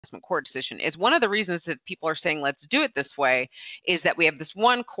court decision. Is one of the reasons that people are saying let's do it this way is that we have this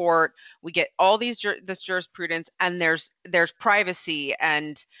one court, we get all this jurisprudence, and there's privacy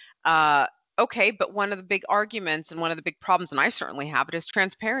and okay, but one of the big arguments and one of the big problems, and I certainly have it, is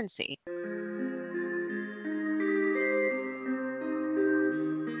transparency.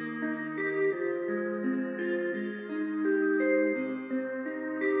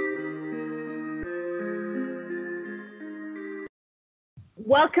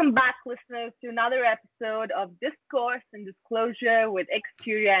 Welcome back, listeners, to another episode of Discourse and Disclosure with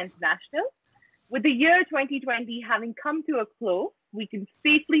Exteria International. With the year 2020 having come to a close, we can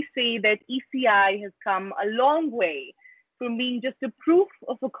safely say that ECI has come a long way from being just a proof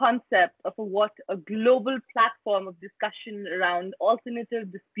of a concept of what a global platform of discussion around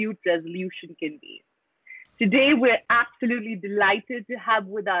alternative dispute resolution can be. Today, we're absolutely delighted to have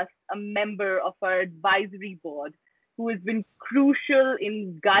with us a member of our advisory board who has been crucial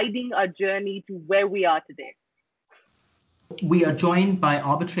in guiding our journey to where we are today. We are joined by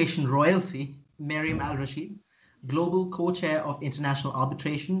arbitration royalty, Meriam Al Rashid, Global Co-Chair of International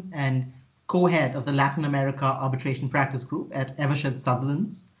Arbitration and Co-Head of the Latin America Arbitration Practice Group at Eversheds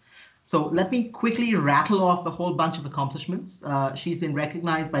Sutherlands. So let me quickly rattle off a whole bunch of accomplishments. She's been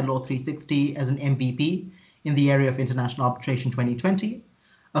recognized by Law 360 as an MVP in the area of international arbitration 2020.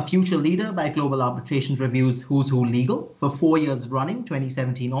 A future leader by Global Arbitration Review's Who's Who Legal for 4 years running,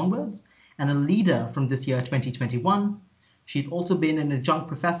 2017 onwards, and a leader from this year, 2021. She's also been an adjunct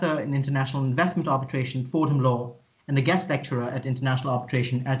professor in international investment arbitration, Fordham Law, and a guest lecturer at international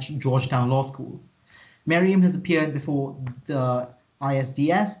arbitration at Georgetown Law School. Meriam has appeared before the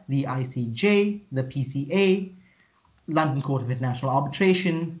ISDS, the ICJ, the PCA, London Court of International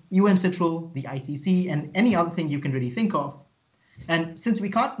Arbitration, UN CITRAL, the ICC, and any other thing you can really think of. And since we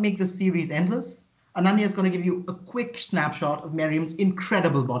can't make this series endless, Ananya is going to give you a quick snapshot of Meriam's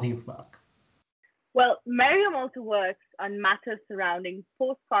incredible body of work. Well, Meriam also works on matters surrounding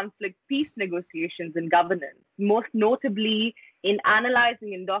post-conflict peace negotiations and governance, most notably in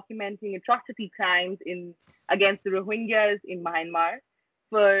analyzing and documenting atrocity crimes against the Rohingyas in Myanmar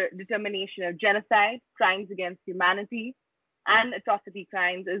for determination of genocide, crimes against humanity, and atrocity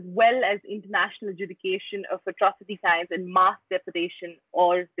crimes, as well as international adjudication of atrocity crimes and mass deportation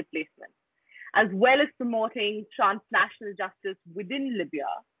or displacement, as well as promoting transnational justice within Libya,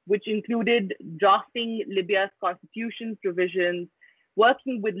 which included drafting Libya's constitution's provisions,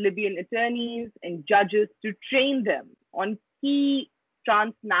 working with Libyan attorneys and judges to train them on key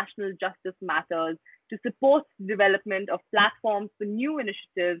transnational justice matters to support the development of platforms for new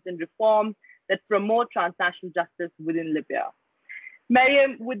initiatives and reforms that promote transnational justice within Libya.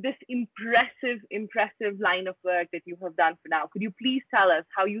 Meriam, with this impressive line of work that you have done for now, could you please tell us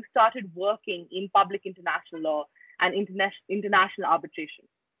how you started working in public international law and international arbitration,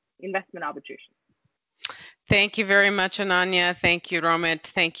 investment arbitration? Thank you very much, Ananya. Thank you, Romit.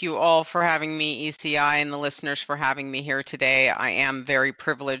 Thank you all for having me, ECI, and the listeners for having me here today. I am very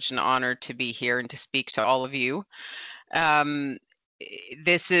privileged and honored to be here and to speak to all of you.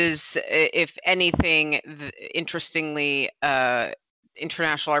 This is, if anything, interestingly,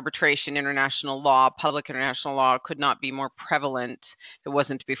 international arbitration, international law, public international law could not be more prevalent. It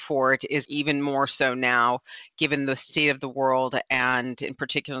wasn't before. It is even more so now, given the state of the world and in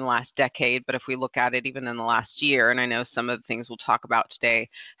particular in the last decade. But if we look at it even in the last year, and I know some of the things we'll talk about today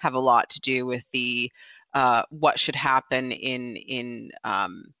have a lot to do with the what should happen in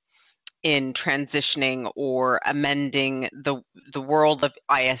transitioning or amending the world of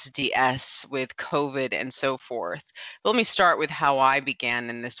ISDS with COVID and so forth. But let me start with how I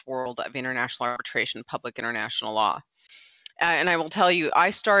began in this world of international arbitration, public international law. And I will tell you, I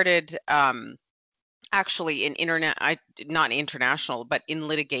started actually in not international, but in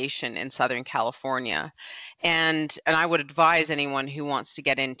litigation in Southern California. And I would advise anyone who wants to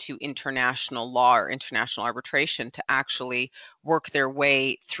get into international law or international arbitration to actually work their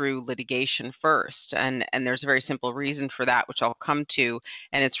way through litigation first. And there's a very simple reason for that, which I'll come to.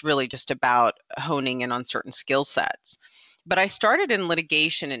 And it's really just about honing in on certain skill sets. But I started in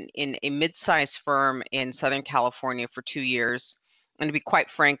litigation in a mid-sized firm in Southern California for 2 years. And to be quite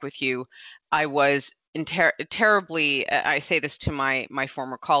frank with you, I was terribly, I say this to my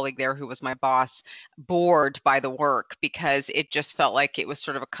former colleague there who was my boss, bored by the work because it just felt like it was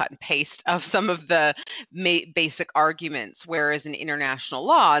sort of a cut and paste of some of the basic arguments, whereas in international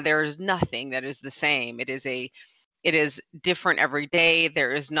law, there is nothing that is the same. It is different every day.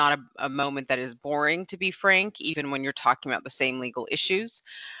 There is not a moment that is boring, to be frank, even when you're talking about the same legal issues.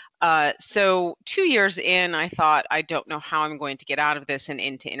 So 2 years in, I thought, I don't know how I'm going to get out of this and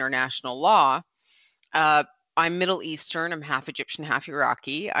into international law. I'm Middle Eastern. I'm half Egyptian, half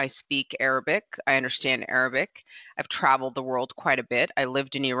Iraqi. I speak Arabic. I understand Arabic. I've traveled the world quite a bit. I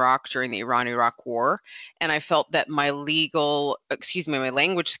lived in Iraq during the Iran-Iraq War, and I felt that my my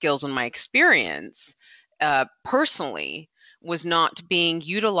language skills and my experience personally was not being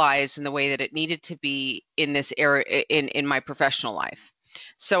utilized in the way that it needed to be in this area in my professional life.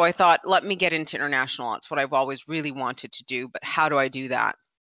 So I thought, let me get into international law. It's what I've always really wanted to do, but how do I do that?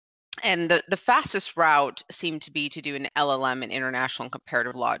 And the fastest route seemed to be to do an LLM in international and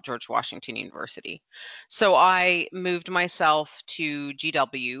comparative law at George Washington University. So I moved myself to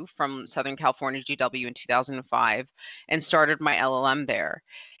GW from Southern California, GW in 2005, and started my LLM there.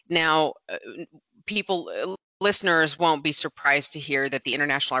 Now, listeners won't be surprised to hear that the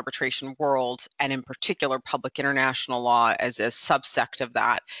international arbitration world, and in particular public international law as a subsect of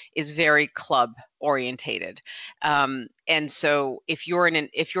that, is very club orientated. And so if you're a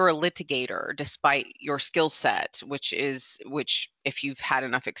litigator, despite your skill set, which if you've had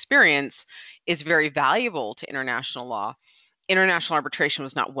enough experience, is very valuable to international law, international arbitration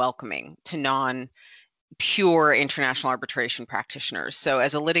was not welcoming to pure international arbitration practitioners. So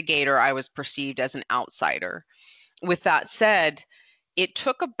as a litigator, I was perceived as an outsider. With that said, it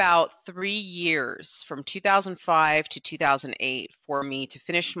took about 3 years from 2005 to 2008 for me to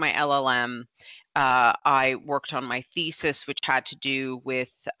finish my LLM. I worked on my thesis, which had to do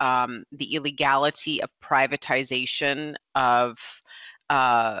with the illegality of privatization of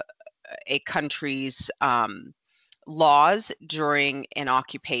a country's laws during an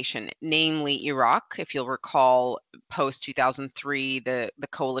occupation, namely Iraq. If you'll recall, post 2003, the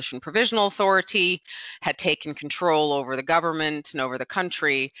Coalition Provisional Authority had taken control over the government and over the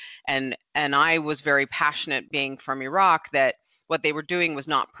country, and I was very passionate, being from Iraq, that what they were doing was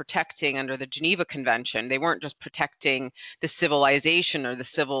not protecting under the Geneva Convention. They weren't just protecting the civilization or the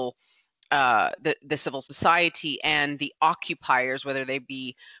civil society and the occupiers, whether they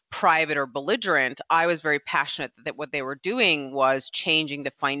be private or belligerent. I was very passionate that what they were doing was changing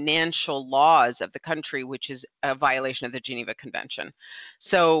the financial laws of the country, which is a violation of the Geneva Convention.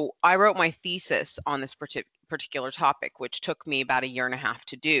 So I wrote my thesis on this particular topic, which took me about 1.5 years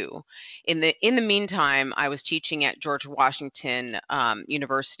to do. In the meantime, I was teaching at George Washington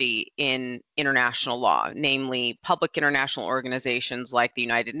University in international law, namely public international organizations like the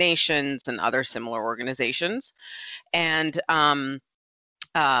United Nations and other similar organizations, and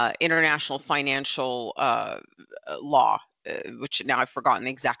international financial law, which now I've forgotten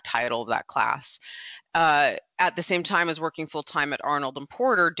the exact title of that class. At the same time, I was working full-time at Arnold and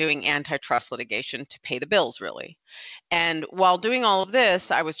Porter doing antitrust litigation to pay the bills, really. And while doing all of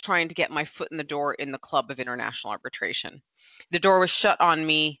this, I was trying to get my foot in the door in the club of international arbitration. The door was shut on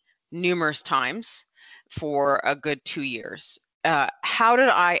me numerous times for a good 2 years. How did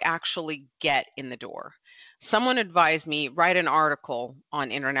I actually get in the door? Someone advised me, write an article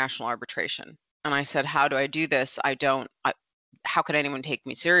on international arbitration. And I said, how do I do this? How could anyone take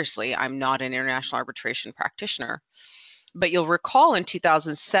me seriously? I'm not an international arbitration practitioner. But you'll recall in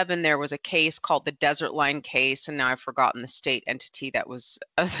 2007, there was a case called the Desert Line case, and now I've forgotten the state entity that was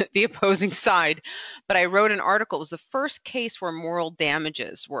the opposing side. But I wrote an article. It was the first case where moral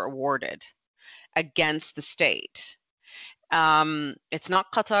damages were awarded against the state. It's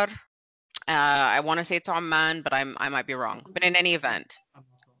not Qatar. I want to say it's Oman, but I might be wrong. But in any event,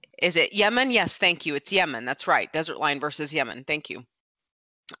 is it Yemen? Yes, thank you. It's Yemen. That's right. Desert Line versus Yemen. Thank you.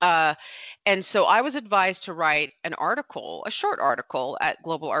 And so I was advised to write an article, a short article at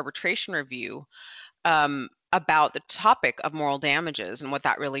Global Arbitration Review about the topic of moral damages and what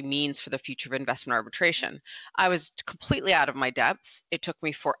that really means for the future of investment arbitration. I was completely out of my depths. It took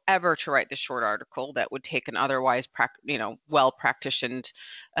me forever to write this short article that would take an otherwise well-practiced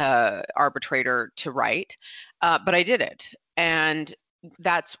arbitrator to write, but I did it. And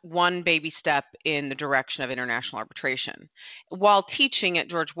that's one baby step in the direction of international arbitration. While teaching at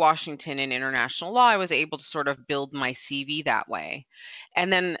George Washington in international law, I was able to sort of build my CV that way.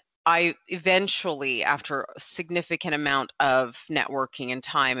 And then I eventually, after a significant amount of networking and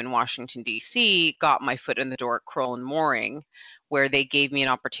time in Washington, D.C., got my foot in the door at Crowell and Mooring, where they gave me an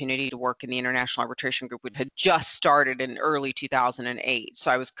opportunity to work in the International Arbitration Group, which had just started in early 2008. So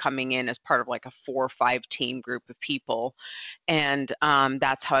I was coming in as part of like a 4 or 5 team group of people. And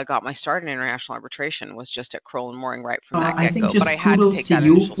that's how I got my start in international arbitration, was just at Crowell and Mooring right from that get-go. But I had to take that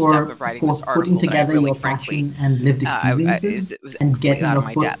initial step of writing this article that I really, frankly, and lived experiences it was and completely getting out your of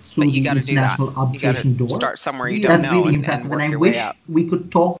my foot depths. through But you the got to do that. international You got arbitration to door. start somewhere you That's don't know really and impressive, work and I your way wish up. we could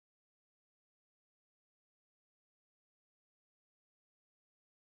talk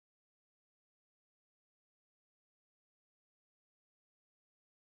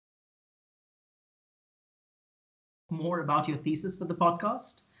more about your thesis for the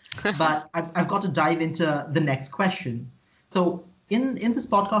podcast, but I've got to dive into the next question. So in this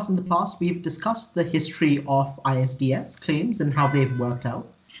podcast in the past, we've discussed the history of ISDS claims and how they've worked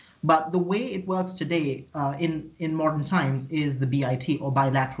out. But the way it works today in modern times is the BIT, or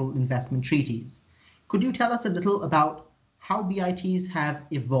bilateral investment treaties. Could you tell us a little about how BITs have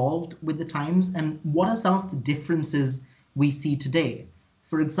evolved with the times and what are some of the differences we see today?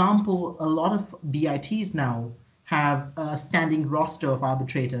 For example, a lot of BITs now have a standing roster of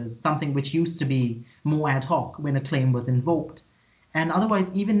arbitrators, something which used to be more ad hoc when a claim was invoked. And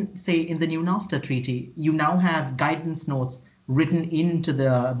otherwise, even say in the new NAFTA treaty, you now have guidance notes written into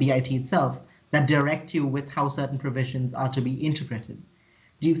the BIT itself that direct you with how certain provisions are to be interpreted.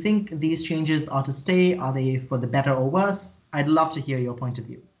 Do you think these changes are to stay? Are they for the better or worse? I'd love to hear your point of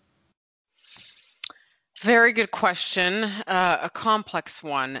view. Very good question, a complex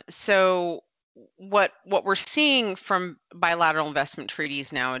one. So what we're seeing from bilateral investment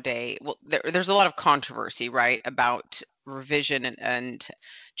treaties nowadays, well, there's a lot of controversy, right, about revision and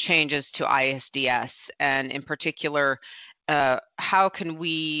changes to ISDS, and in particular, how can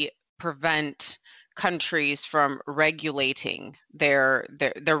we prevent countries from regulating their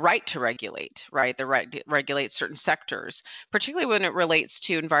right to regulate, right? The right to regulate certain sectors, particularly when it relates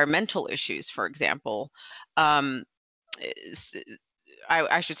to environmental issues, for example. I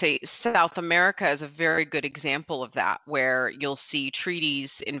should say South America is a very good example of that, where you'll see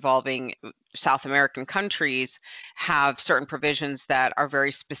treaties involving South American countries have certain provisions that are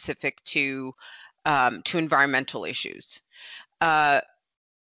very specific to environmental issues.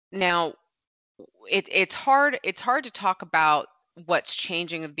 Now, it's hard to talk about what's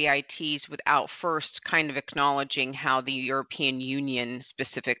changing with BITs without first kind of acknowledging how the European Union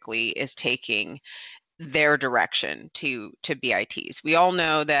specifically is taking their direction to BITs. We all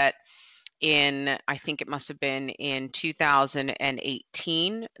know that I think it must have been in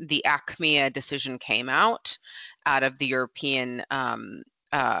 2018, the ACMEA decision came out of the European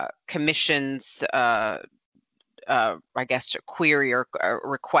Commission's I guess a query or a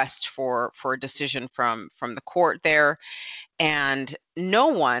request for a decision from the court there, and no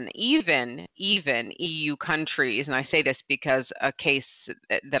one, even EU countries, and I say this because a case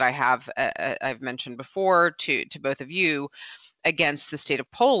that I've mentioned before to both of you against the state of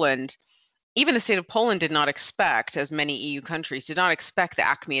Poland. Even the state of Poland did not expect, as many EU countries did not expect, the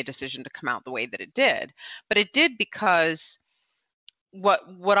ACMEA decision to come out the way that it did, but it did because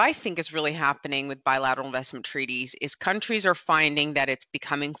what I think is really happening with bilateral investment treaties is countries are finding that it's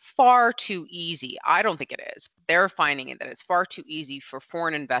becoming far too easy. I don't think it is. They're finding it that it's far too easy for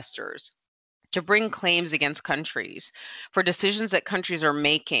foreign investors to bring claims against countries for decisions that countries are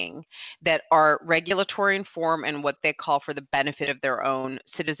making that are regulatory in form and what they call for the benefit of their own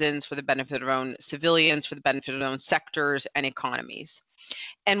citizens, for the benefit of their own civilians, for the benefit of their own sectors and economies.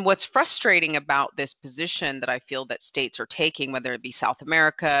 And what's frustrating about this position that I feel that states are taking, whether it be South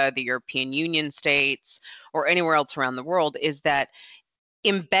America, the European Union states, or anywhere else around the world, is that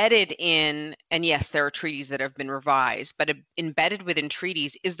embedded in, and yes, there are treaties that have been revised, but embedded within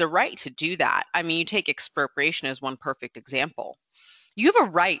treaties is the right to do that. I mean, you take expropriation as one perfect example. You have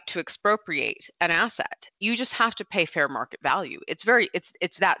a right to expropriate an asset. You just have to pay fair market value. It's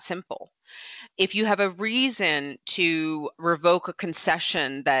that simple. If you have a reason to revoke a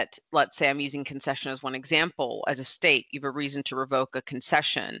concession that, let's say I'm using concession as one example, as a state, you have a reason to revoke a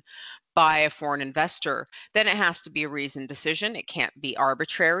concession by a foreign investor, then it has to be a reasoned decision. It can't be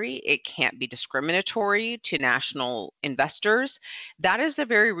arbitrary. It can't be discriminatory to national investors. That is the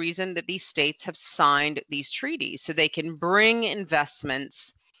very reason that these states have signed these treaties, so they can bring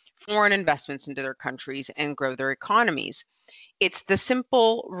investments, foreign investments into their countries and grow their economies. It's the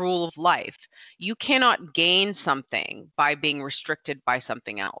simple rule of life. You cannot gain something by being restricted by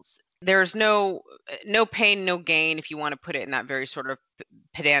something else. There's no pain, no gain, if you want to put it in that very sort of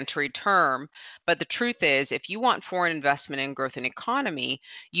pedantry term. But the truth is, if you want foreign investment and growth in economy,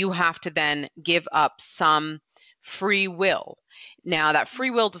 you have to then give up some free will. Now, that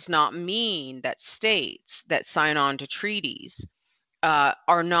free will does not mean that states that sign on to treaties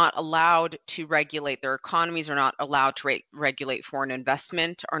are not allowed to regulate their economies, are not allowed to regulate foreign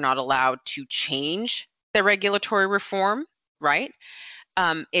investment, are not allowed to change the regulatory reform, right?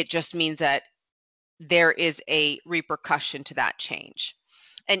 It just means that there is a repercussion to that change.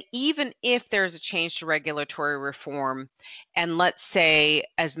 And even if there's a change to regulatory reform, and let's say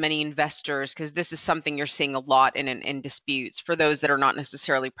as many investors, because this is something you're seeing a lot in disputes, for those that are not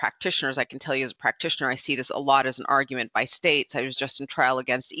necessarily practitioners, I can tell you as a practitioner, I see this a lot as an argument by states. I was just in trial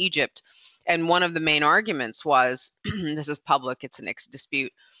against Egypt, and one of the main arguments was, this is public, it's an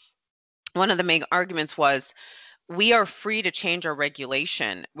dispute, one of the main arguments was, we are free to change our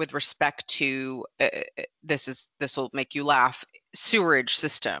regulation with respect to this will make you laugh, sewerage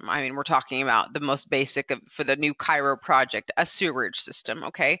system. I mean, we're talking about the most basic for the new Cairo project, a sewerage system.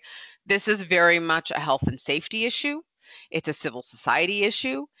 Okay, this is very much a health and safety issue. It's a civil society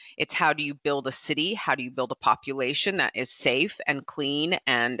issue. It's how do you build a city? How do you build a population that is safe and clean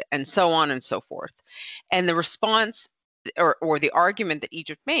and so on and so forth? And the response or the argument that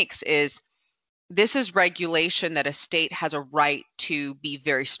Egypt makes is this is regulation that a state has a right to be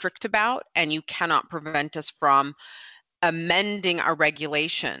very strict about, and you cannot prevent us from amending our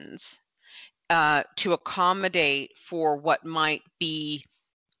regulations to accommodate for what might be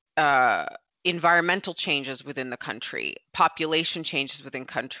environmental changes within the country, population changes within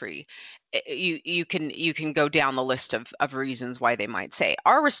country. You can go down the list of reasons why they might say.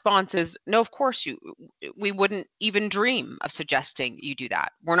 Our response is no, of course we wouldn't even dream of suggesting you do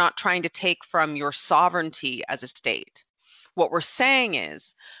that. We're not trying to take from your sovereignty as a state. What we're saying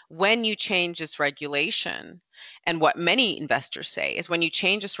is when you change this regulation, and what many investors say is when you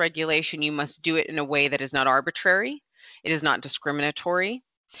change this regulation, you must do it in a way that is not arbitrary, it is not discriminatory.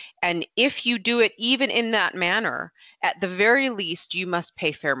 And if you do it even in that manner, at the very least, you must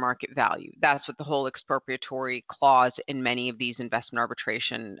pay fair market value. That's what the whole expropriatory clause in many of these investment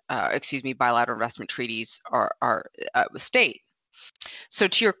arbitration, bilateral investment treaties are state. So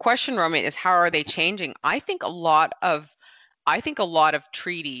to your question, Romit, is how are they changing? I think a lot of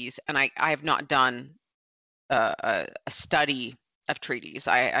treaties, and I have not done a study of treaties.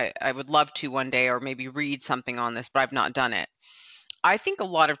 I would love to one day, or maybe read something on this, but I've not done it. I think a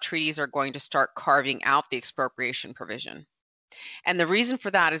lot of treaties are going to start carving out the expropriation provision. And the reason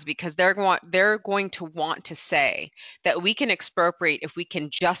for that is because they're going to want to say that we can expropriate if we can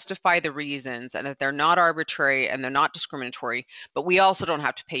justify the reasons and that they're not arbitrary and they're not discriminatory, but we also don't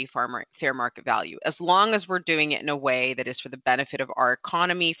have to pay fair market value. As long as we're doing it in a way that is for the benefit of our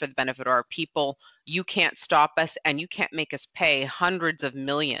economy, for the benefit of our people, you can't stop us and you can't make us pay hundreds of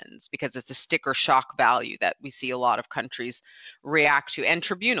millions, because it's a sticker shock value that we see a lot of countries react to, and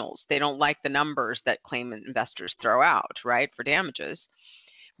tribunals. They don't like the numbers that claimant investors throw out, right, for damages.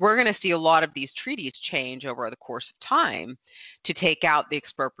 We're going to see a lot of these treaties change over the course of time to take out the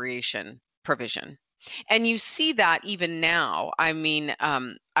expropriation provision. And you see that even now. I mean,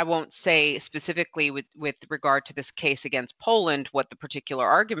 I won't say specifically with regard to this case against Poland what the particular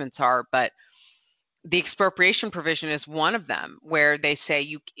arguments are, but the expropriation provision is one of them, where they say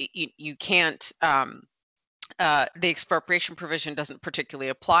you can't, the expropriation provision doesn't particularly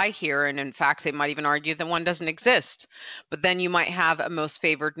apply here, and in fact they might even argue that one doesn't exist. But then you might have a most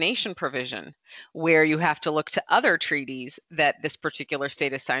favored nation provision, where you have to look to other treaties that this particular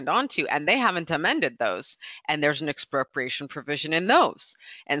state has signed on to, and they haven't amended those, and there's an expropriation provision in those,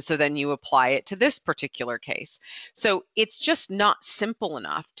 and so then you apply it to this particular case. So it's just not simple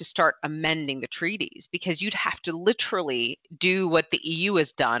enough to start amending the treaties, because you'd have to literally do what the EU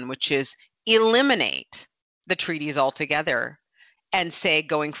has done, which is eliminate the treaties altogether and say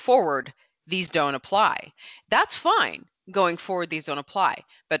going forward these don't apply. That's fine. Going forward these don't apply,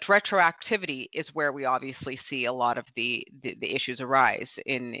 but retroactivity is where we obviously see a lot of the issues arise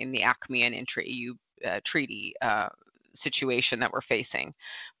in the ACME and intra-EU treaty situation that we're facing.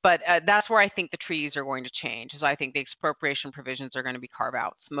 But that's where I think the treaties are going to change. So I think the expropriation provisions are going to be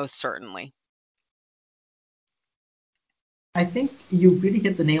carve-outs, most certainly. I think you've really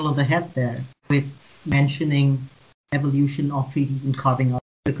hit the nail on the head there with mentioning evolution of treaties and carving out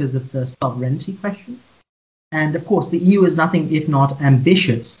because of the sovereignty question. And of course, the EU is nothing if not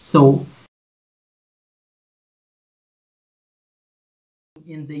ambitious. So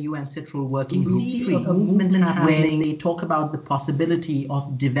in the UN Citral Working Group, see a movement where they talk about the possibility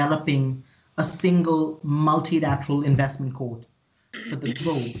of developing a single multilateral investment court for the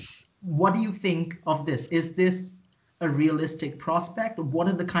globe. What do you think of this? Is this a realistic prospect? What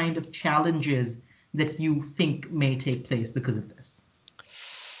are the kind of challenges that you think may take place because of this?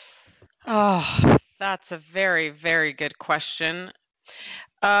 Oh, that's a very, very good question.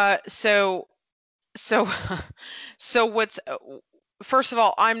 So what's first of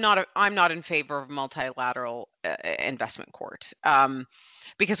all, I'm not in favor of multilateral investment court,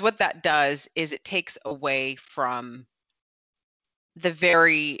 because what that does is it takes away from the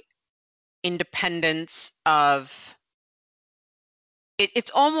very independence of it.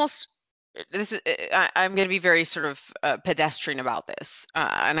 It's almost I'm going to be very sort of pedestrian about this,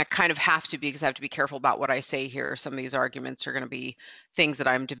 and I kind of have to, because I have to be careful about what I say here. Some of these arguments are going to be things that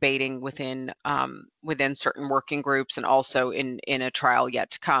I'm debating within certain working groups and also in a trial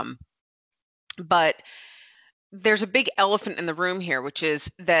yet to come. But there's a big elephant in the room here, which is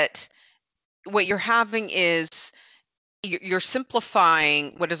that what you're having is you're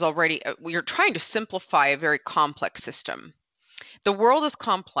simplifying what is already, you're trying to simplify a very complex system. The world is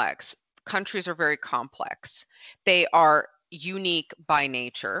complex. Countries are very complex. They are unique by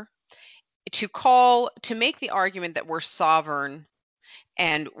nature. To make the argument that we're sovereign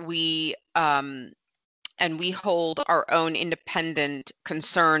and we hold our own independent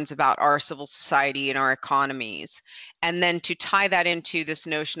concerns about our civil society and our economies, and then to tie that into this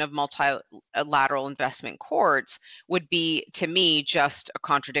notion of multilateral investment courts would be, to me, just a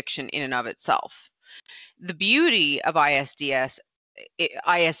contradiction in and of itself. The beauty of ISDS,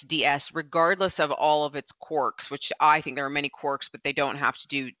 regardless of all of its quirks, which I think there are many quirks, but they don't have to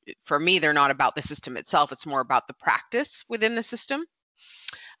do, for me, they're not about the system itself, it's more about the practice within the system,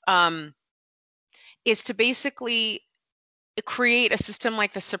 is to basically create a system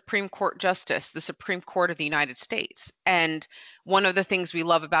like the Supreme Court Justice, the Supreme Court of the United States. And one of the things we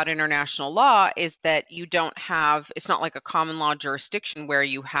love about international law is that you don't have, it's not like a common law jurisdiction where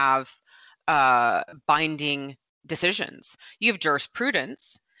you have binding decisions. You have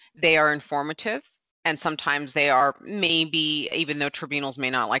jurisprudence, they are informative, and sometimes they are, maybe, even though tribunals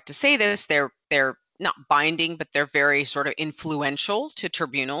may not like to say this, they're not binding, but they're very sort of influential to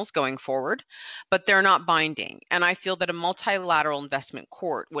tribunals going forward, but they're not binding. And I feel that a multilateral investment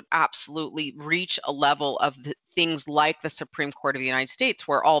court would absolutely reach a level of things like the Supreme Court of the United States,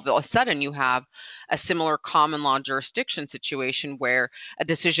 where all of a sudden you have a similar common law jurisdiction situation where a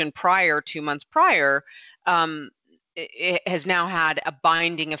decision prior, 2 months prior, it has now had a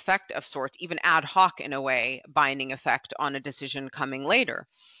binding effect of sorts, even ad hoc in a way, binding effect on a decision coming later.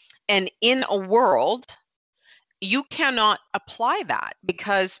 And in a world, you cannot apply that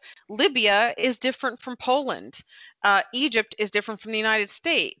because Libya is different from Poland. Egypt is different from the United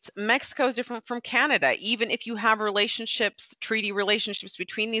States. Mexico is different from Canada. Even if you have relationships, treaty relationships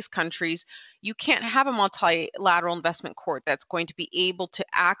between these countries, you can't have a multilateral investment court that's going to be able to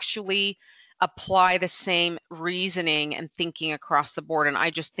actually apply the same reasoning and thinking across the board. And I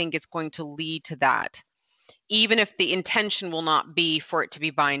just think it's going to lead to that. Even if the intention will not be for it to be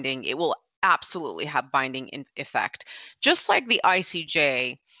binding, it will absolutely have binding effect. Just like the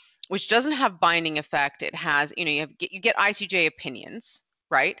ICJ, which doesn't have binding effect, it has, you get ICJ opinions,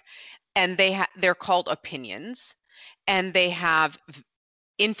 right? And they're called opinions, and they have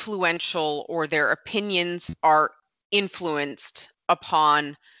influential, or their opinions are influenced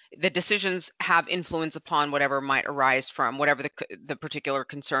upon, the decisions have influence upon whatever might arise from whatever the particular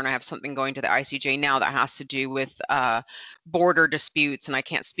concern. I have something going to the ICJ now that has to do with border disputes, and I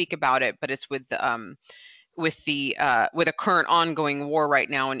can't speak about it, but it's with a current ongoing war right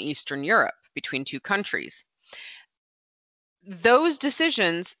now in Eastern Europe between two countries. Those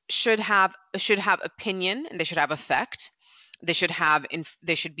decisions should have opinion, and they should have effect. They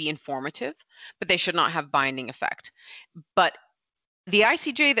should be informative, but they should not have binding effect. But the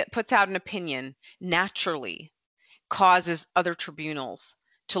ICJ that puts out an opinion naturally causes other tribunals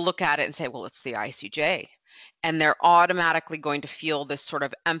to look at it and say, well, it's the ICJ. And they're automatically going to feel this sort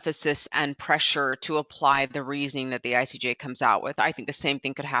of emphasis and pressure to apply the reasoning that the ICJ comes out with. I think the same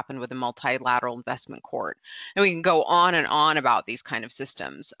thing could happen with a multilateral investment court. And we can go on and on about these kind of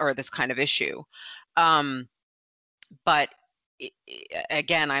systems or this kind of issue. But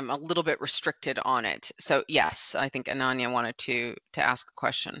again, I'm a little bit restricted on it. So yes, I think Ananya wanted to ask a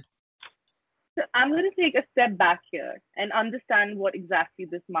question. So I'm going to take a step back here and understand what exactly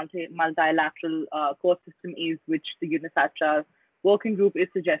this multilateral court system is, which the UNISATRA working group is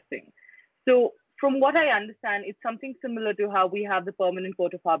suggesting. So from what I understand, it's something similar to how we have the Permanent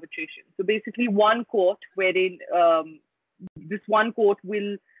Court of Arbitration. So basically one court wherein this one court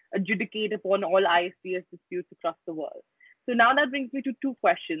will adjudicate upon all ISDS disputes across the world. So now that brings me to two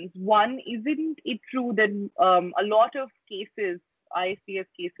questions. One, isn't it true that a lot of cases, ISDS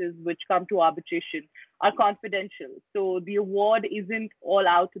cases, which come to arbitration are confidential? So the award isn't all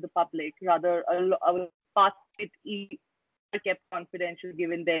out to the public, rather a part of it is kept confidential,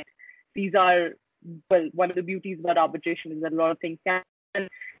 given that these are, well, one of the beauties about arbitration is that a lot of things can.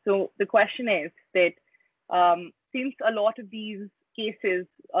 So the question is that since a lot of these cases,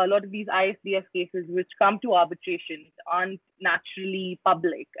 a lot of these ISDS cases which come to arbitration aren't naturally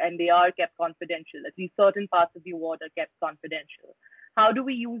public and they are kept confidential, at least certain parts of the award are kept confidential. How do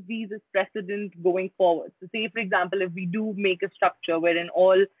we use these as precedent going forward? So say, for example, if we do make a structure wherein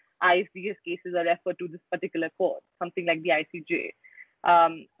all ISDS cases are referred to this particular court, something like the ICJ,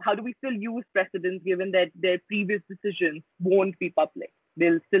 how do we still use precedents given that their previous decisions won't be public?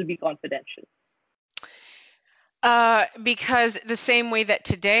 They'll still be confidential. Because the same way that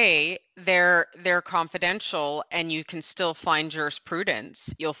today they're confidential and you can still find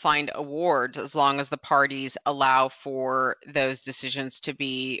jurisprudence, you'll find awards as long as the parties allow for those decisions to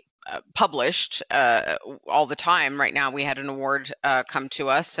be published all the time. Right now we had an award come to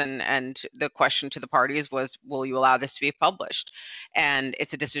us, and the question to the parties was, will you allow this to be published? And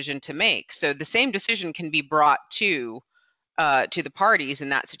it's a decision to make. So the same decision can be brought to the parties in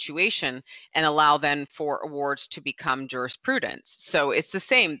that situation and allow then for awards to become jurisprudence. So it's the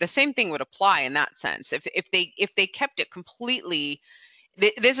same thing would apply in that sense. If they kept it completely,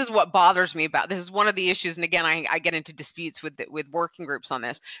 this is what bothers me about this. Is one of the issues, and again, I get into disputes with working groups on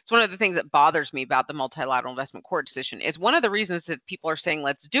this. It's one of the things that bothers me about the multilateral investment court decision. Is one of the reasons that people are saying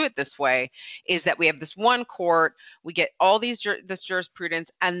let's do it this way is that we have this one court, we get all this jurisprudence,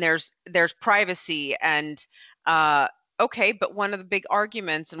 and there's privacy and okay, but one of the big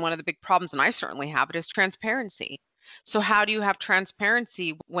arguments and one of the big problems, and I certainly have it, is transparency. So how do you have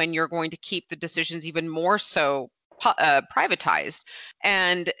transparency when you're going to keep the decisions even more so privatized?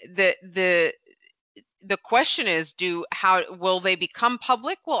 And the question is, how will they become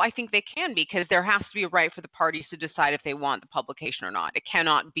public? Well, I think they can, because there has to be a right for the parties to decide if they want the publication or not. It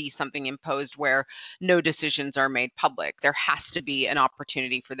cannot be something imposed where no decisions are made public. There has to be an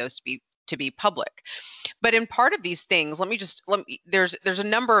opportunity for those to be public. But in part of these things, there's a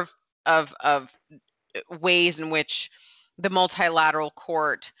number of ways in which the multilateral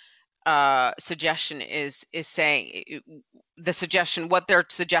court suggestion is saying, what they're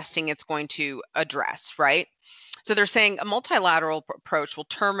suggesting it's going to address, right? So they're saying a multilateral approach will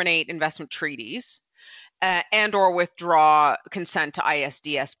terminate investment treaties and or withdraw consent to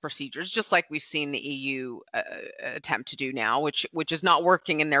ISDS procedures, just like we've seen the EU attempt to do now, which is not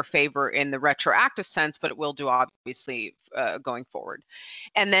working in their favor in the retroactive sense, but it will do obviously going forward.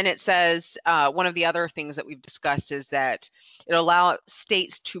 And then it says, one of the other things that we've discussed is that it allows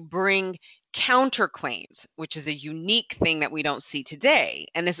states to bring counterclaims, which is a unique thing that we don't see today.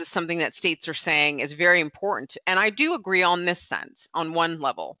 And this is something that states are saying is very important. And I do agree on this sense, on one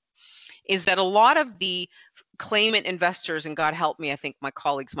level, is that a lot of the claimant investors, and God help me, I think my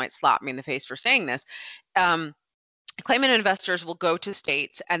colleagues might slap me in the face for saying this, claimant investors will go to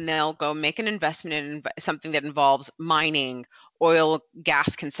states and they'll go make an investment in something that involves mining, oil,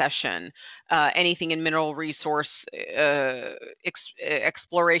 gas concession, anything in mineral resource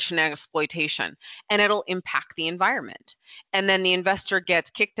exploration and exploitation, and it'll impact the environment. And then the investor gets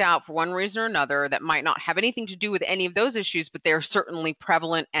kicked out for one reason or another that might not have anything to do with any of those issues, but they're certainly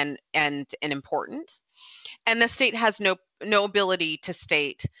prevalent and important. And the state has no ability to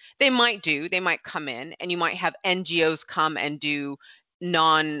state. They might come in, and you might have NGOs come and do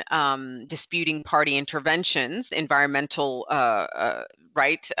non-disputing party interventions, environmental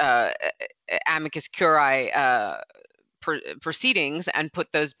amicus curiae proceedings, and put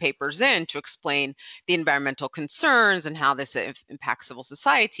those papers in to explain the environmental concerns and how this impacts civil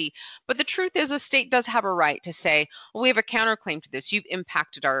society. But the truth is, a state does have a right to say, well, we have a counterclaim to this. You've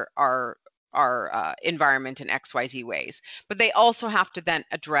impacted our environment in XYZ ways. But they also have to then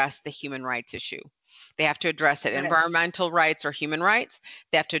address the human rights issue. They have to address that environmental rights are human rights.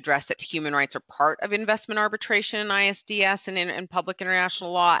 They have to address that human rights are part of investment arbitration in ISDS and in public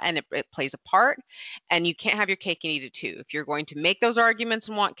international law, and it plays a part. And you can't have your cake and eat it too. If you're going to make those arguments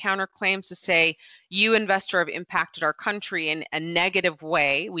and want counterclaims to say, you, investor, have impacted our country in a negative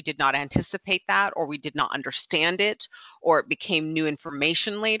way, we did not anticipate that, or we did not understand it, or it became new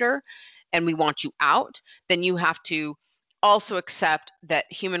information later, and we want you out, then you have to also accept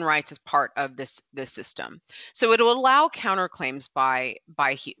that human rights is part of this system. So it will allow counterclaims by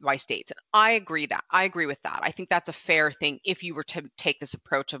states. And I agree with that. I think that's a fair thing if you were to take this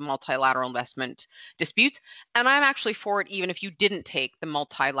approach of multilateral investment disputes. And I'm actually for it even if you didn't take the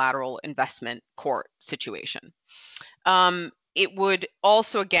multilateral investment court situation. It would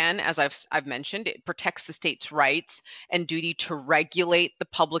also, again, as I've mentioned, it protects the state's rights and duty to regulate the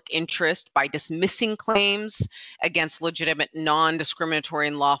public interest by dismissing claims against legitimate, non-discriminatory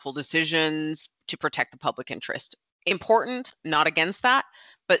and lawful decisions to protect the public interest. Important, not against that,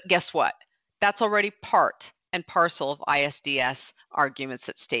 but guess what? That's already part and parcel of ISDS arguments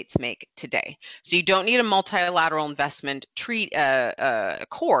that states make today. So you don't need a multilateral investment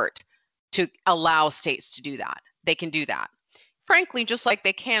court to allow states to do that. They can do that. Frankly, just like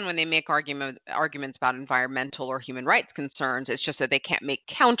they can when they make arguments about environmental or human rights concerns. It's just that they can't make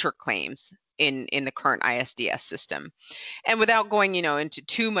counterclaims in the current ISDS system. And without going, into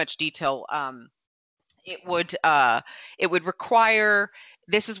too much detail, it would require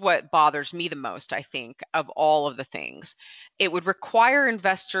this is what bothers me the most, I think, of all of the things. It would require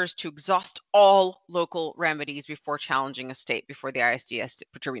investors to exhaust all local remedies before challenging a state before the ISDS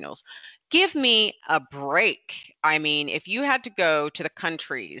tribunals. Give me a break. I mean, if you had to go to the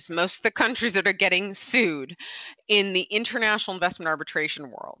countries, most of the countries that are getting sued in the international investment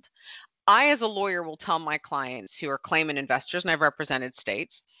arbitration world, I, as a lawyer, will tell my clients who are claimant investors, and I've represented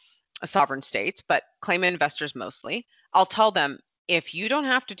states, sovereign states, but claimant investors mostly, I'll tell them, if you don't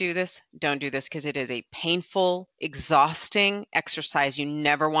have to do this, don't do this, because it is a painful, exhausting exercise. You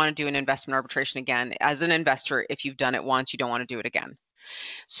never want to do an investment arbitration again. As an investor, if you've done it once, you don't want to do it again.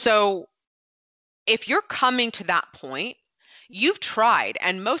 So if you're coming to that point, you've tried,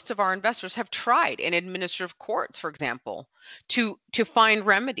 and most of our investors have tried in administrative courts, for example, to find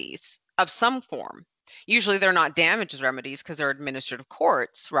remedies of some form. Usually they're not damages remedies because they're administrative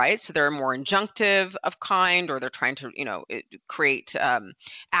courts, right? So they're more injunctive of kind, or they're trying to, create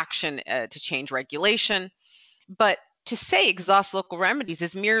action to change regulation. But to say exhaust local remedies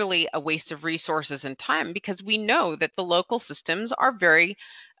is merely a waste of resources and time, because we know that the local systems are very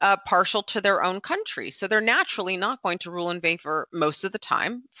partial to their own country. So they're naturally not going to rule in favor most of the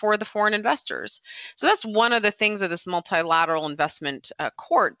time for the foreign investors. So that's one of the things of this multilateral investment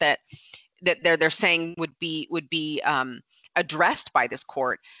court that they're saying would be addressed by this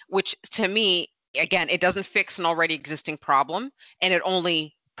court, which to me, again, it doesn't fix an already existing problem, and it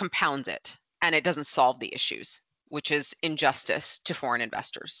only compounds it, and it doesn't solve the issues, which is injustice to foreign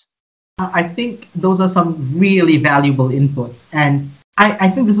investors. I think those are some really valuable inputs. And I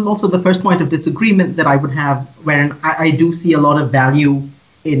think this is also the first point of disagreement that I would have, wherein I do see a lot of value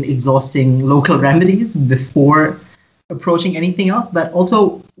in exhausting local remedies before approaching anything else. But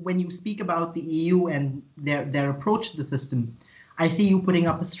also, when you speak about the EU and their approach to the system, I see you putting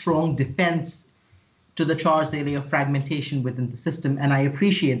up a strong defense to the charge they lay of fragmentation within the system. And I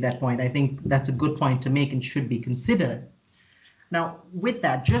appreciate that point. I think that's a good point to make and should be considered. Now, with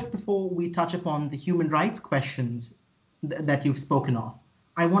that, just before we touch upon the human rights questions that you've spoken of,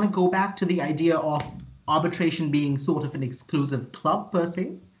 I want to go back to the idea of arbitration being sort of an exclusive club per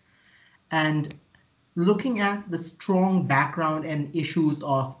se, and looking at the strong background and issues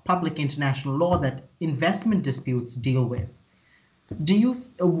of public international law that investment disputes deal with.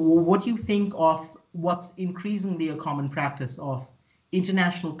 What do you think of what's increasingly a common practice of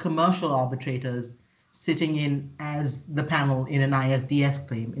international commercial arbitrators sitting in as the panel in an ISDS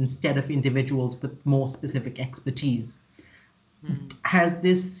claim instead of individuals with more specific expertise? Has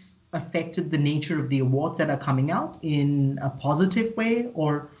this affected the nature of the awards that are coming out in a positive way,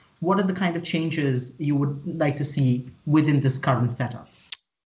 or what are the kind of changes you would like to see within this current setup?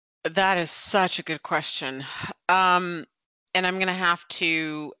 That is such a good question. And I'm going to have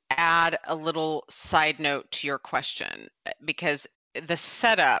to add a little side note to your question, because the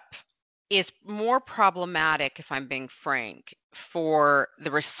setup is more problematic, if I'm being frank, for the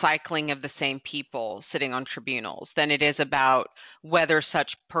recycling of the same people sitting on tribunals than it is about whether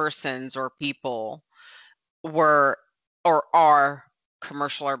such persons or people were or are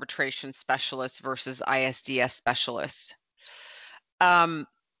commercial arbitration specialists versus ISDS specialists.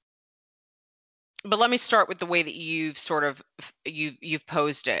 But let me start with the way that you've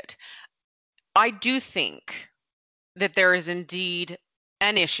posed it. I do think that there is indeed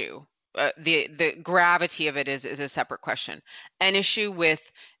an issue. The gravity of it is a separate question. An issue with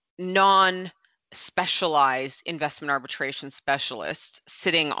non-specialized investment arbitration specialists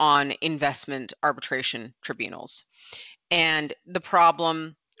sitting on investment arbitration tribunals. And the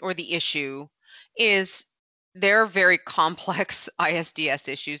problem or the issue is there are very complex ISDS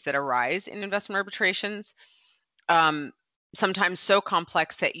issues that arise in investment arbitrations, sometimes so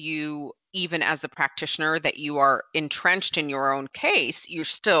complex that you, even as the practitioner, that you are entrenched in your own case,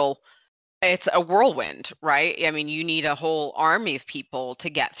 it's a whirlwind, right? I mean, you need a whole army of people to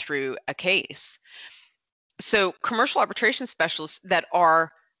get through a case. So commercial arbitration specialists that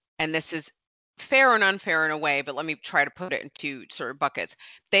are, and this is fair and unfair in a way, but let me try to put it in two sort of buckets.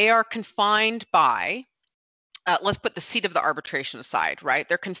 They are confined by, let's put the seat of the arbitration aside, right?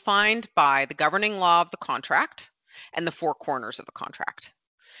 They're confined by the governing law of the contract and the four corners of the contract.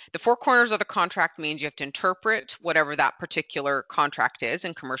 The four corners of the contract means you have to interpret whatever that particular contract is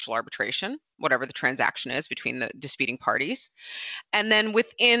in commercial arbitration, whatever the transaction is between the disputing parties. And then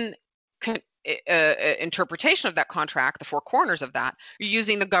within interpretation of that contract, the four corners of that, you're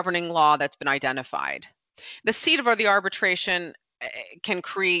using the governing law that's been identified. The seat of the arbitration can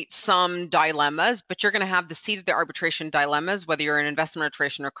create some dilemmas, but you're going to have the seat of the arbitration dilemmas, whether you're in investment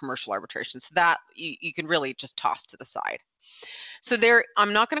arbitration or commercial arbitration. So that you can really just toss to the side. So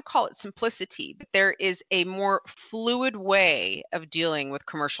I'm not going to call it simplicity, but there is a more fluid way of dealing with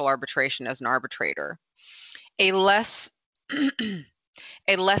commercial arbitration as an arbitrator, a less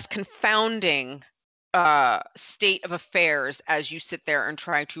a less confounding state of affairs as you sit there and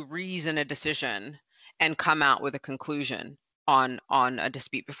try to reason a decision and come out with a conclusion on a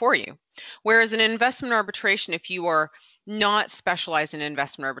dispute before you. Whereas in investment arbitration, if you are not specialized in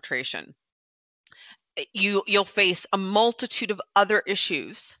investment arbitration, you'll face a multitude of other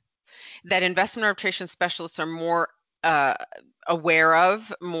issues that investment arbitration specialists are more aware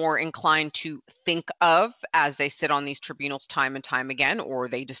of, more inclined to think of as they sit on these tribunals time and time again, or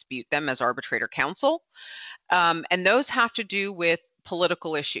they dispute them as arbitrator counsel. And those have to do with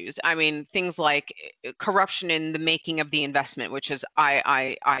political issues. I mean, things like corruption in the making of the investment, which is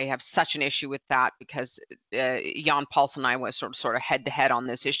I have such an issue with that, because Jan Paulson and I was sort of head to head on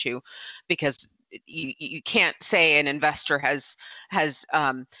this issue, because you can't say an investor has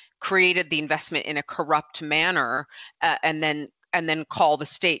created the investment in a corrupt manner and then call the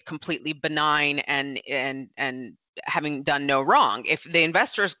state completely benign and having done no wrong. If the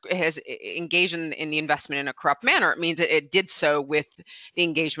investor has engaged in the investment in a corrupt manner, it means it did so with the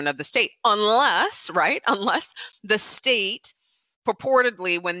engagement of the state, unless the state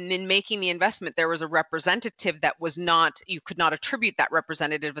purportedly, when in making the investment, there was a representative that was not, you could not attribute that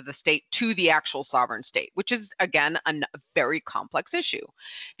representative of the state to the actual sovereign state, which is, again, a very complex issue.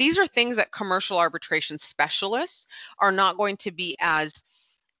 These are things that commercial arbitration specialists are not going to be as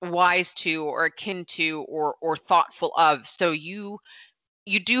wise to or akin to or thoughtful of. So you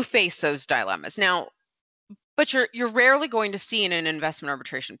do face those dilemmas. Now, but you're rarely going to see in an investment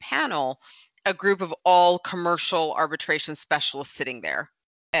arbitration panel a group of all commercial arbitration specialists sitting there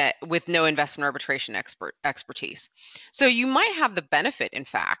with no investment arbitration expertise. So you might have the benefit, in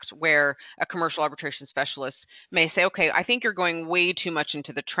fact, where a commercial arbitration specialist may say, okay, I think you're going way too much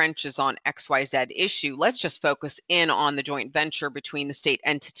into the trenches on XYZ issue. Let's just focus in on the joint venture between the state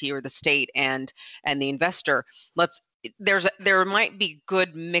entity or the state and the investor. There might be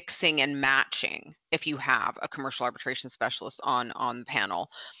good mixing and matching if you have a commercial arbitration specialist on the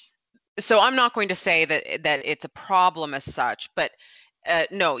panel. So I'm not going to say that it's a problem as such, but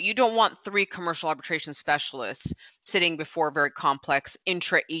no, you don't want 3 commercial arbitration specialists sitting before a very complex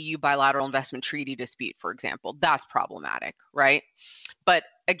intra-EU bilateral investment treaty dispute, for example. That's problematic, right? But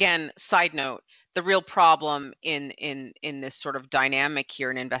again, side note, the real problem in this sort of dynamic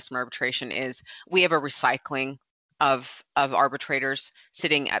here in investment arbitration is we have a recycling of arbitrators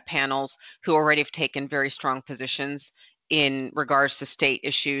sitting at panels who already have taken very strong positions in regards to state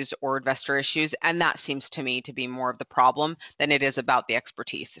issues or investor issues. And that seems to me to be more of the problem than it is about the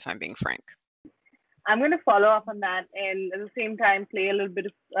expertise, if I'm being frank. I'm going to follow up on that and at the same time play a little bit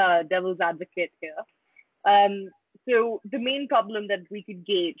of devil's advocate here. So the main problem that we could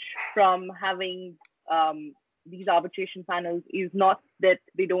gauge from having these arbitration panels is not that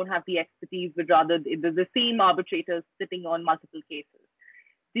they don't have the expertise, but rather the same arbitrators sitting on multiple cases.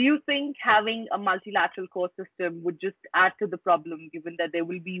 Do you think having a multilateral court system would just add to the problem, given that there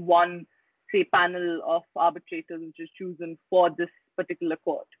will be one, say, panel of arbitrators which is chosen for this particular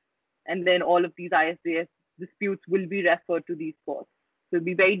court? And then all of these ISDS disputes will be referred to these courts. So it'll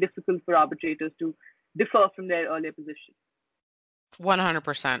be very difficult for arbitrators to differ from their earlier position.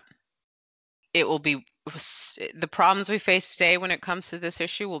 100%. It will be, the problems we face today when it comes to this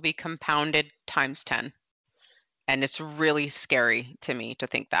issue will be compounded times 10. And it's really scary to me to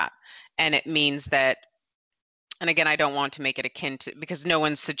think that. And it means that, and again, I don't want to make it akin to, because no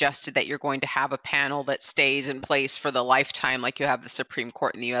one suggested that you're going to have a panel that stays in place for the lifetime like you have the Supreme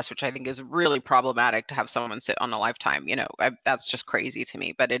Court in the US, which I think is really problematic to have someone sit on a lifetime. You know, that's just crazy to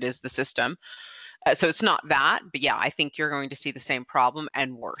me, but it is the system. So it's not that, but yeah, I think you're going to see the same problem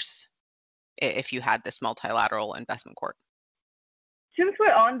and worse if you had this multilateral investment court. Since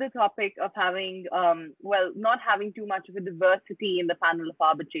we're on the topic of having, not having too much of a diversity in the panel of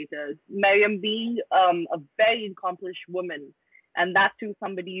arbitrators, Meriam, being a very accomplished woman, and that too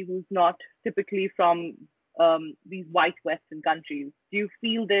somebody who's not typically from these white Western countries, do you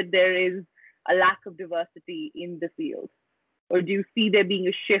feel that there is a lack of diversity in the field? Or do you see there being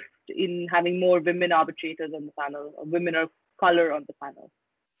a shift in having more women arbitrators on the panel, or women of color on the panel?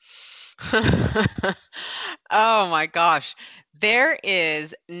 Oh my gosh. There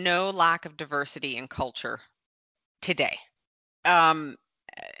is no lack of diversity in culture today.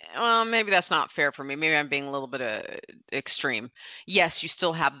 Well, maybe that's not fair for me. Maybe I'm being a little bit extreme. Yes, you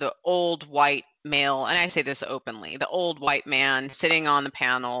still have the old white male, and I say this openly, the old white man sitting on the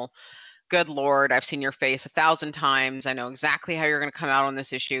panel, good Lord, I've seen your face 1,000 times. I know exactly how you're going to come out on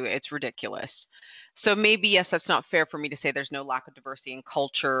this issue. It's ridiculous. So maybe, yes, that's not fair for me to say there's no lack of diversity in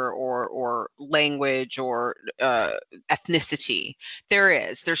culture or language or ethnicity.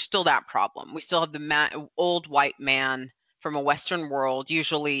 There's still that problem. We still have the old white man from a Western world,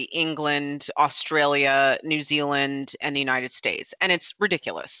 usually England, Australia, New Zealand, and the United States. And it's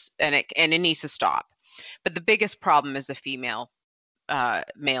ridiculous, and it needs to stop. But the biggest problem is the female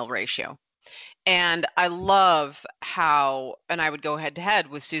male ratio. And I love how, and I would go head to head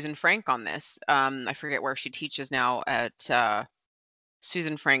with Susan Frank on this. I forget where she teaches now at,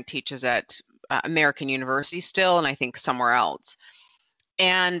 Susan Frank teaches at American University still, and I think somewhere else.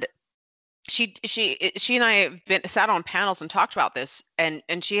 And she and I have sat on panels and talked about this, and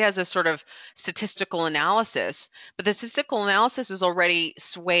she has a sort of statistical analysis, but the statistical analysis is already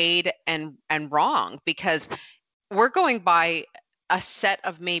swayed and wrong, because we're going by a set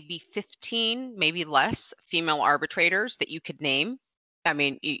of maybe 15, maybe less, female arbitrators that you could name. I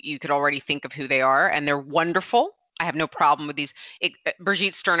mean, you could already think of who they are, and they're wonderful. I have no problem with these.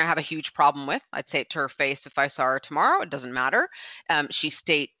 Brigitte Stern, I have a huge problem with. I'd say it to her face if I saw her tomorrow. It doesn't matter. She's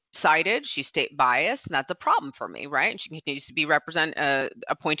state-sided, she's state-biased, and that's a problem for me, right? And she continues to be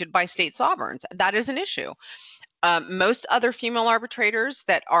appointed by state sovereigns. That is an issue. Most other female arbitrators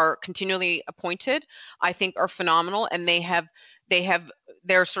that are continually appointed, I think, are phenomenal, and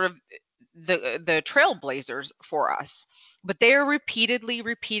they're sort of the trailblazers for us. But they are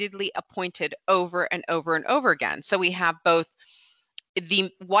repeatedly appointed over and over and over again. So we have both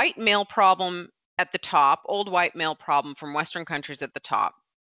the white male problem at the top, old white male problem from Western countries at the top.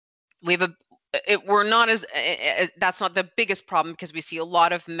 We have we're not that's not the biggest problem, because we see a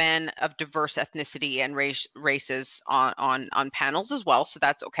lot of men of diverse ethnicity and races on panels as well, so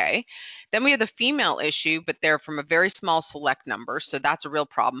that's okay. Then we have the female issue, but they're from a very small select number, so that's a real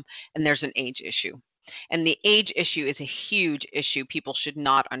problem. And there's an age issue, and the age issue is a huge issue people should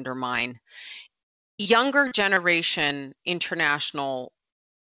not undermine. Younger generation international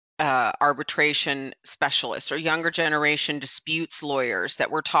arbitration specialists, or younger generation disputes lawyers that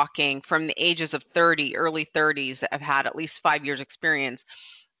we're talking from the ages of 30, early 30s, that have had at least 5 years experience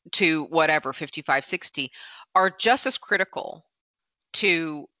to whatever, 55, 60, are just as critical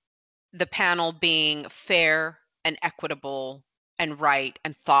to the panel being fair and equitable and right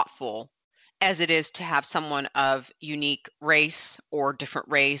and thoughtful as it is to have someone of unique race or different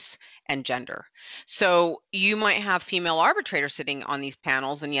race and gender. So you might have female arbitrators sitting on these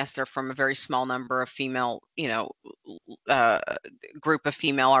panels, and yes, they're from a very small number of female, group of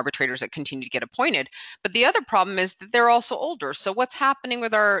female arbitrators that continue to get appointed. But the other problem is that they're also older. So what's happening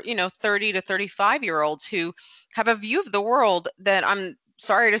with our, 30 to 35-year-olds who have a view of the world that, I'm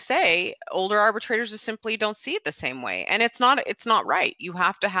sorry to say, older arbitrators just simply don't see it the same way. And it's not right. You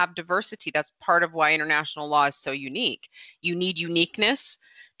have to have diversity. That's part of why international law is so unique. You need uniqueness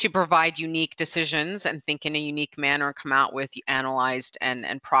to provide unique decisions and think in a unique manner and come out with analyzed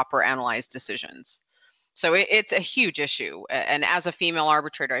and proper analyzed decisions. So it's a huge issue. And as a female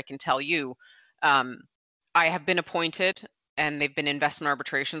arbitrator, I can tell you, I have been appointed, and they've been investment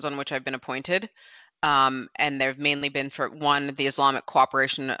arbitrations on which I've been appointed. And they've mainly been for, one, the Islamic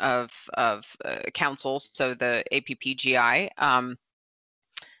Cooperation of Councils, so the APPGI.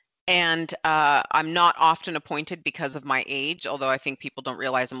 And I'm not often appointed because of my age, although I think people don't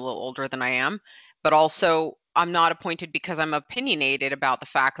realize I'm a little older than I am. But also, I'm not appointed because I'm opinionated about the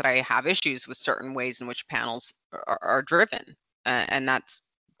fact that I have issues with certain ways in which panels are driven. And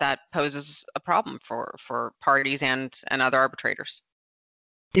that poses a problem for parties and other arbitrators.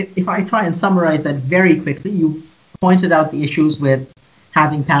 If I try and summarize that very quickly, you've pointed out the issues with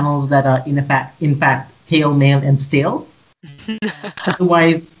having panels that are in fact pale, male, and stale.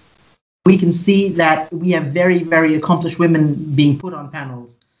 Otherwise, we can see that we have very, very accomplished women being put on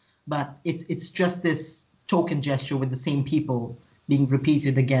panels, but it's just this token gesture with the same people being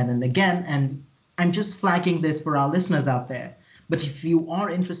repeated again and again. And I'm just flagging this for our listeners out there. But if you are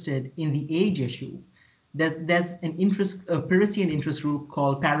interested in the age issue, there's a Parisian interest group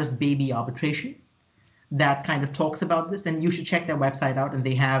called Paris Baby Arbitration that kind of talks about this, and you should check their website out, and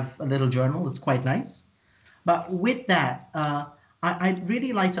they have a little journal. It's quite nice. But with that, I'd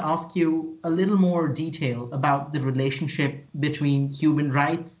really like to ask you a little more detail about the relationship between human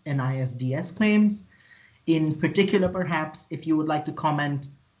rights and ISDS claims. In particular, perhaps, if you would like to comment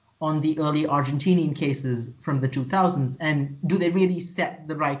on the early Argentinian cases from the 2000s, and do they really set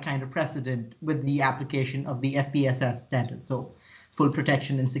the right kind of precedent with the application of the FPSS standard, so full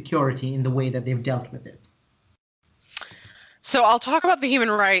protection and security, in the way that they've dealt with it? So I'll talk about the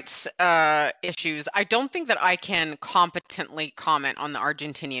human rights issues. I don't think that I can competently comment on the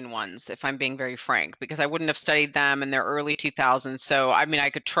Argentinian ones, if I'm being very frank, because I wouldn't have studied them in their early 2000s. So I mean,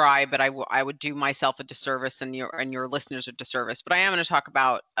 I could try, but I would do myself a disservice and your listeners a disservice. But I am going to talk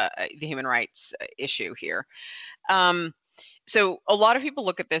about the human rights issue here. So a lot of people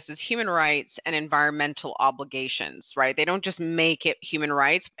look at this as human rights and environmental obligations, right? They don't just make it human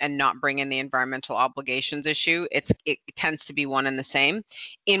rights and not bring in the environmental obligations issue. It tends to be one and the same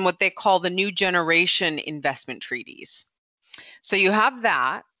in what they call the new generation investment treaties. So you have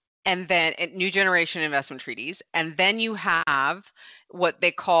that, and then new generation investment treaties, and then you have what they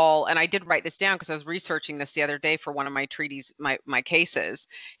call, and I did write this down because I was researching this the other day for one of my treaties, my cases,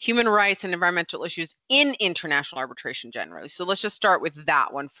 human rights and environmental issues in international arbitration generally. So let's just start with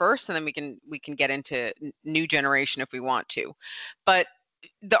that one first, and then we can get into new generation if we want to. But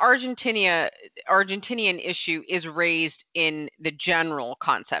the Argentinian issue is raised in the general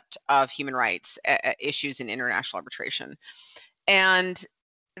concept of human rights issues in international arbitration. And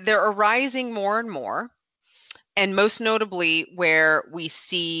they're arising more and more, and most notably where we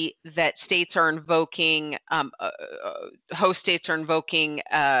see that states are invoking, host states are invoking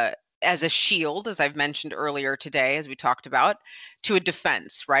as a shield, as I've mentioned earlier today, as we talked about, to a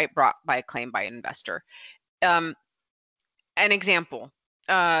defense, right, brought by a claim by an investor. An example,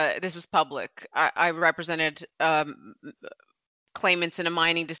 this is public. I represented claimants in a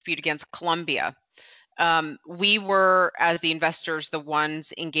mining dispute against Colombia. We were, as the investors, the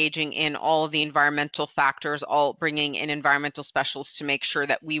ones engaging in all of the environmental factors, all bringing in environmental specialists to make sure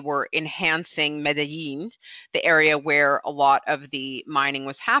that we were enhancing Medellin, the area where a lot of the mining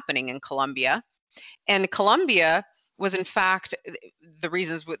was happening in Colombia. And Colombia was, in fact, the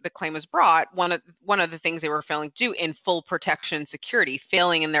reasons the claim was brought, one of the things they were failing to do in full protection security,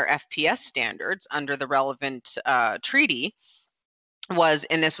 failing in their FPS standards under the relevant treaty, was,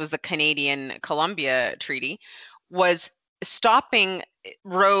 and this was the Canadian-Colombia Treaty, was stopping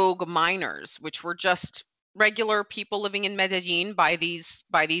rogue miners, which were just regular people living in Medellin by these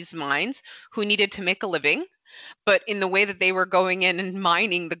mines who needed to make a living. But in the way that they were going in and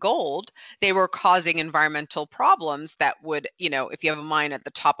mining the gold, they were causing environmental problems that would, if you have a mine at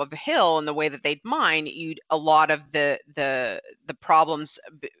the top of a hill and the way that they'd mine, a lot of the problems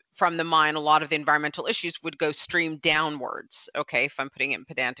from the mine, a lot of the environmental issues would go stream downwards, okay, if I'm putting it in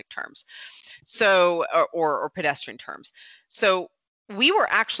pedantic terms, so, or pedestrian terms. So we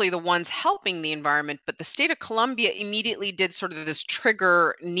were actually the ones helping the environment, but the state of Colombia immediately did sort of this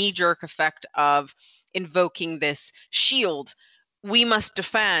trigger knee-jerk effect of invoking this shield. We must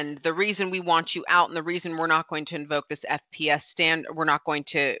defend. The reason we want you out and the reason we're not going to invoke this FPS standard, we're not going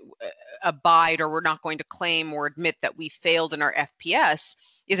to abide, or we're not going to claim or admit that we failed in our FPS,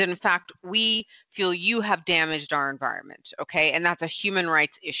 is that in fact we feel you have damaged our environment, okay? And that's a human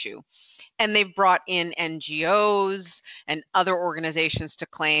rights issue. And they've brought in NGOs and other organizations to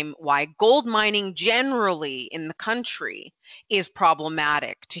claim why gold mining generally in the country is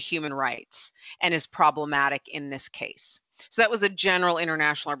problematic to human rights and is problematic in this case. So that was a general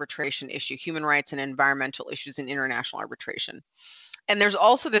international arbitration issue, human rights and environmental issues in international arbitration. And there's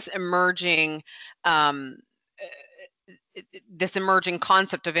also this emerging concept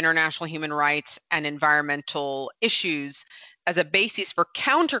of international human rights and environmental issues as a basis for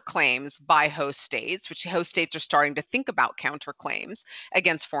counterclaims by host states, which host states are starting to think about counterclaims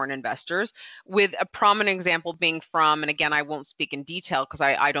against foreign investors, with a prominent example being from, and again, I won't speak in detail because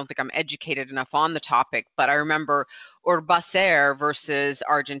I don't think I'm educated enough on the topic, but I remember Urbacer versus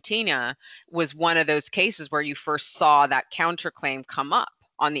Argentina was one of those cases where you first saw that counterclaim come up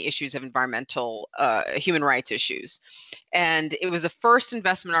on the issues of environmental human rights issues. And it was the first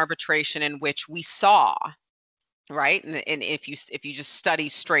investment arbitration in which we saw, right? And if you just study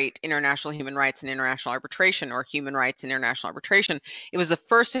straight international human rights and international arbitration, or human rights and international arbitration, it was the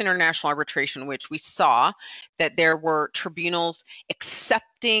first international arbitration in which we saw that there were tribunals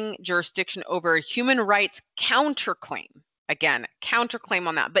accepting jurisdiction over a human rights counterclaim. Again, counterclaim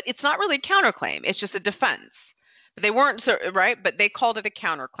on that, but it's not really a counterclaim, it's just a defense. But they weren't, right? But they called it a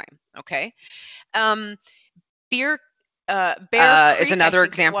counterclaim, okay? Bear is another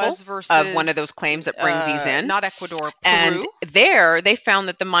example of one of those claims that brings these in. Not Ecuador, Peru. And there they found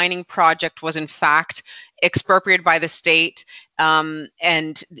that the mining project was in fact expropriated by the state, and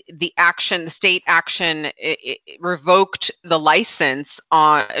the state action, it revoked the license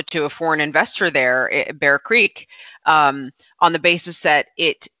to a foreign investor there, Bear Creek, on the basis that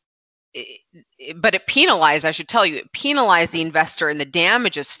it but it penalized, I should tell you, it penalized the investor in the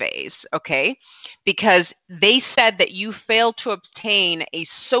damages phase, okay? Because they said that you failed to obtain a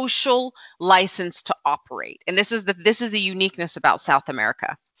social license to operate. And this is the uniqueness about South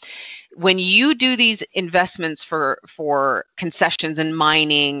America. When you do these investments for concessions in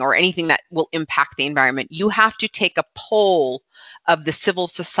mining or anything that will impact the environment, you have to take a poll of the civil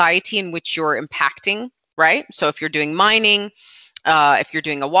society in which you're impacting, right? So if you're doing mining, if you're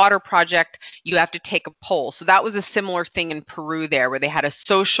doing a water project, you have to take a poll. So that was a similar thing in Peru there, where they had a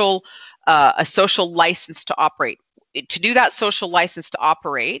social license to operate. To do that social license to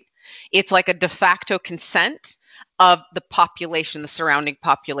operate, it's like a de facto consent of the population, the surrounding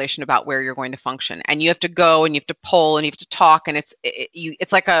population, about where you're going to function. And you have to go and you have to poll and you have to talk, and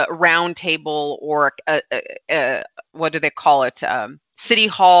it's like a round table or a what do they call it? City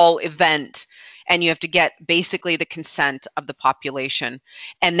hall event. And you have to get basically the consent of the population.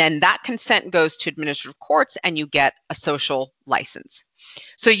 And then that consent goes to administrative courts and you get a social license.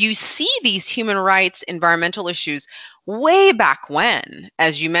 So you see these human rights, environmental issues way back when,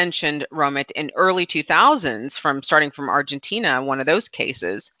 as you mentioned, Romit, in early 2000s, starting from Argentina, one of those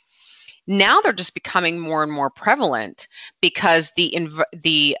cases. Now they're just becoming more and more prevalent because the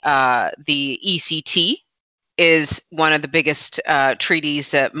ECT is one of the biggest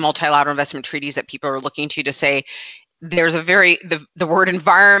treaties, multilateral investment treaties that people are looking to say there's the word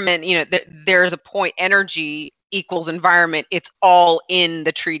environment, there's a point, energy equals environment. It's all in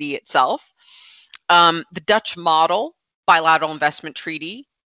the treaty itself. The Dutch model bilateral investment treaty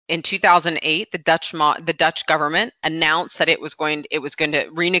in 2008, the Dutch government announced that it was going to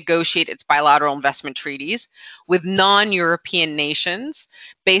renegotiate its bilateral investment treaties with non-European nations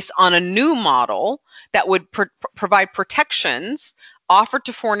based on a new model that would provide protections offered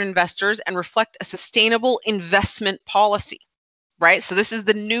to foreign investors and reflect a sustainable investment policy, right? So this is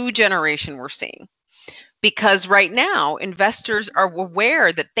the new generation we're seeing. Because right now, investors are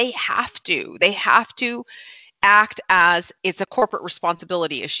aware that they have to act as it's a corporate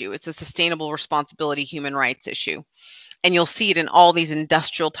responsibility issue. It's a sustainable responsibility human rights issue. And you'll see it in all these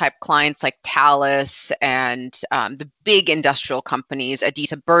industrial type clients like Thales and the big industrial companies,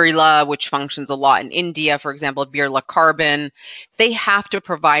 Aditya Birla, which functions a lot in India, for example, Birla Carbon. They have to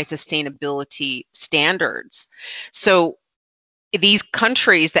provide sustainability standards. So these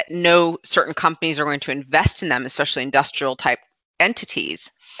countries that know certain companies are going to invest in them, especially industrial type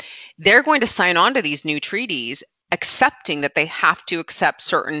entities, they're going to sign on to these new treaties, accepting that they have to accept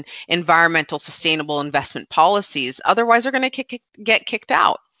certain environmental sustainable investment policies. Otherwise, they're going to get kicked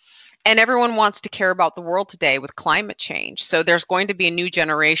out. And everyone wants to care about the world today with climate change. So there's going to be a new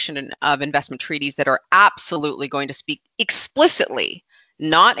generation of investment treaties that are absolutely going to speak explicitly,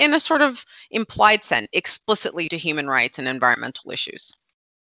 not in a sort of implied sense, explicitly to human rights and environmental issues.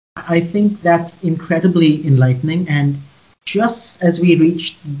 I think that's incredibly enlightening. And just as we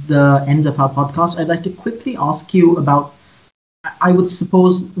reach the end of our podcast, I'd like to quickly ask you about, I would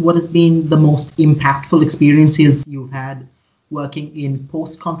suppose, what has been the most impactful experiences you've had working in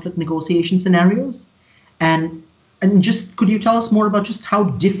post-conflict negotiation scenarios? And just could you tell us more about just how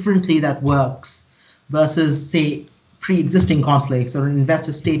differently that works versus, say, pre-existing conflicts or an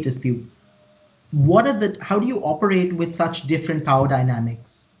investor-state dispute? How do you operate with such different power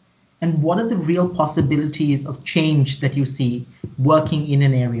dynamics? And what are the real possibilities of change that you see working in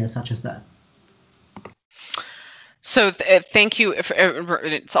an area such as that? So thank you.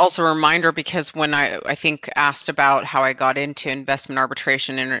 It's also a reminder, because when I think asked about how I got into investment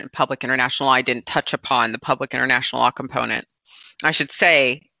arbitration and public international law, I didn't touch upon the public international law component. I should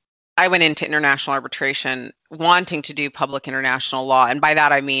say I went into international arbitration wanting to do public international law. And by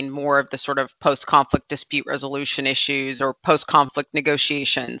that, I mean more of the sort of post-conflict dispute resolution issues or post-conflict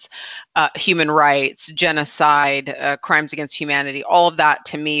negotiations, human rights, genocide, crimes against humanity. All of that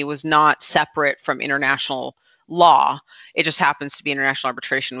to me was not separate from international law. It just happens to be international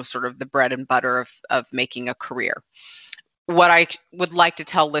arbitration was sort of the bread and butter of making a career. What I would like to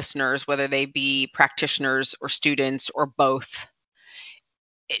tell listeners, whether they be practitioners or students or both,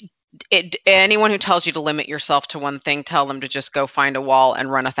 anyone who tells you to limit yourself to one thing, tell them to just go find a wall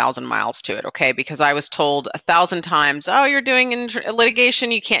and run 1,000 miles to it, okay? Because I was told 1,000 times, oh, you're doing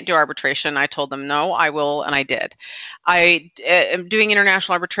litigation, you can't do arbitration. I told them, no, I will, and I did. I am doing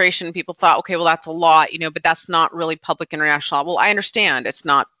international arbitration. People thought, okay, well, that's a lot, but that's not really public international law. Well, I understand it's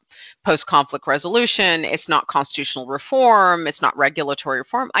not post-conflict resolution, it's not constitutional reform, it's not regulatory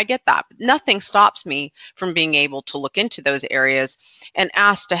reform. I get that, but nothing stops me from being able to look into those areas and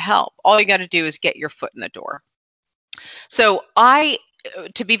ask to help. All you got to do is get your foot in the door. So I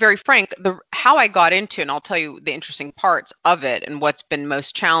to be very frank, how I got into it, and I'll tell you the interesting parts of it and what's been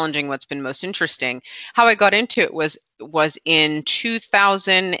most challenging, what's been most interesting. How I got into it was in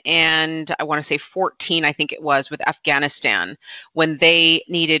 2000 and I want to say 14, I think it was, with Afghanistan, when they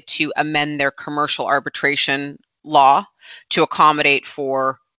needed to amend their commercial arbitration law to accommodate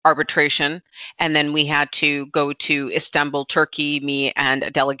for arbitration. And then we had to go to Istanbul, Turkey, me and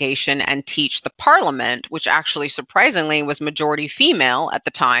a delegation, and teach the parliament, which actually surprisingly was majority female at the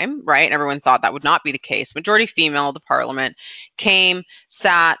time, right? Everyone thought that would not be the case. Majority female, the parliament came,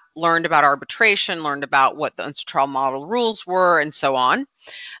 sat, learned about arbitration, learned about what the UNCITRAL model rules were, and so on.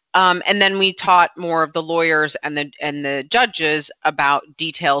 And then we taught more of the lawyers and the judges about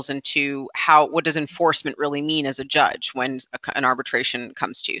details into what does enforcement really mean as a judge when an arbitration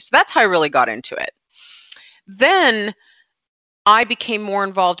comes to you. So that's how I really got into it. Then I became more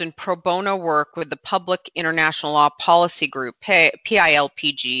involved in pro bono work with the Public International Law Policy Group,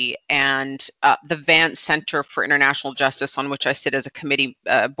 PILPG, and the Vance Center for International Justice, on which I sit as a committee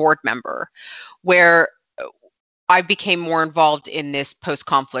board member, where I became more involved in this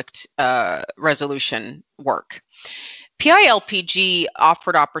post-conflict resolution work. PILPG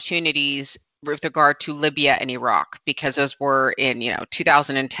offered opportunities with regard to Libya and Iraq, because those were in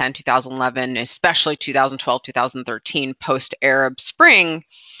 2010, 2011, especially 2012, 2013, post-Arab Spring,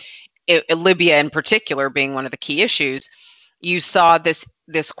 Libya in particular being one of the key issues. You saw this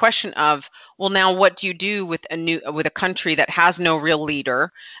question of, well, now what do you do with a country that has no real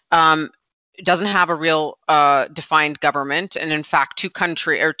leader, doesn't have a real defined government, and in fact two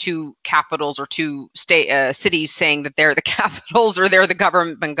capitals or two cities saying that they're the capitals or they're the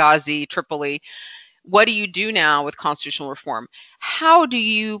government, Benghazi, Tripoli. What do you do now with constitutional reform? How do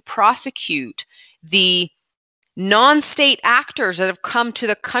you prosecute the non-state actors that have come to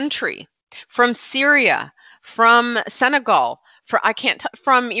the country from Syria, from Senegal,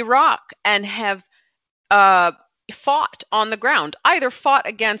 from Iraq, and have fought on the ground, either fought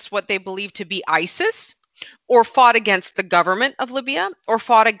against what they believe to be ISIS, or fought against the government of Libya, or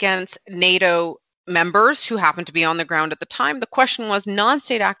fought against NATO members who happened to be on the ground at the time? The question was,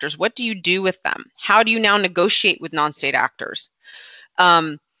 non-state actors, what do you do with them? How do you now negotiate with non-state actors?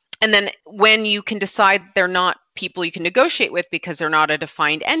 And then when you can decide they're not people you can negotiate with because they're not a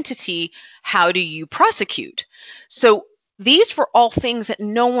defined entity, how do you prosecute? So these were all things that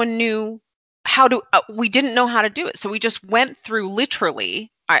no one knew we didn't know how to do it. So we just went through,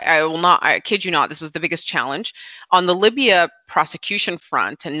 literally, I kid you not, this is the biggest challenge on the Libya prosecution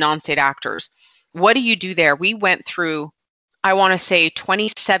front and non-state actors. What do you do there? We went through, I want to say,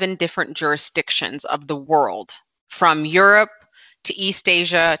 27 different jurisdictions of the world, from Europe to East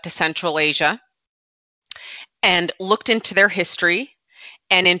Asia to Central Asia, and looked into their history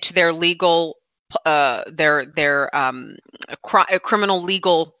and into their legal, criminal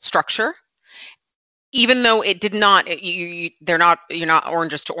legal structure. Even though it did not, you're not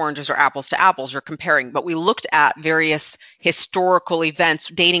oranges to oranges or apples to apples, you're comparing, but we looked at various historical events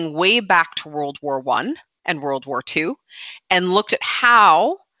dating way back to World War I and World War II, and looked at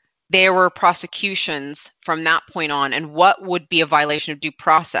how there were prosecutions from that point on, and what would be a violation of due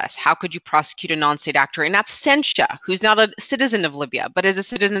process. How could you prosecute a non-state actor in absentia, who's not a citizen of Libya, but is a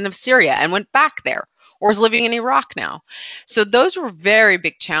citizen of Syria and went back there, or is living in Iraq now? So those were very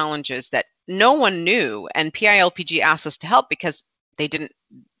big challenges that no one knew, and PILPG asked us to help because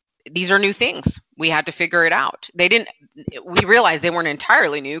these are new things. We had to figure it out. We realized they weren't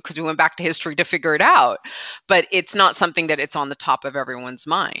entirely new because we went back to history to figure it out, but it's not something that it's on the top of everyone's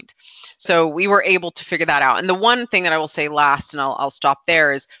mind. So we were able to figure that out. And the one thing that I will say last, and I'll stop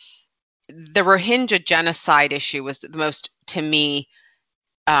there, is the Rohingya genocide issue was the most, to me,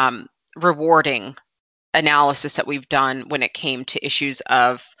 rewarding analysis that we've done when it came to issues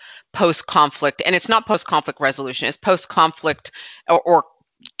of post-conflict. And it's not post-conflict resolution, it's post-conflict or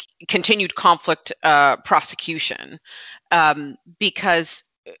continued conflict prosecution, because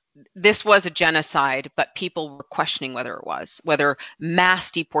this was a genocide, but people were questioning whether mass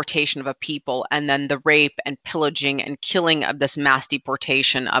deportation of a people, and then the rape and pillaging and killing of this mass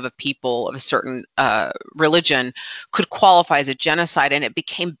deportation of a people of a certain religion could qualify as a genocide. And it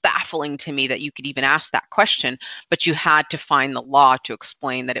became baffling to me that you could even ask that question, but you had to find the law to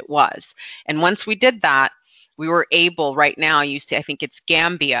explain that it was. And once we did that, we were able, right now, you see, I think it's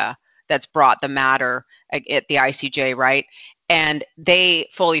Gambia that's brought the matter at the ICJ, right? And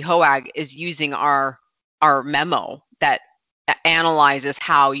Foley Hoag is using our memo that analyzes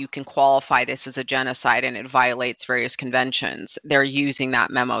how you can qualify this as a genocide, and it violates various conventions. They're using that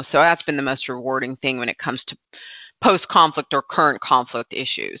memo. So that's been the most rewarding thing when it comes to post-conflict or current conflict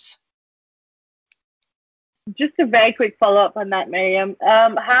issues. Just a very quick follow-up on that, Miriam.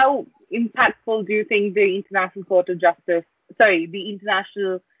 How impactful do you think the International Court of Justice, the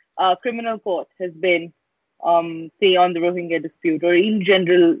International Criminal Court has been, say, on the Rohingya dispute, or in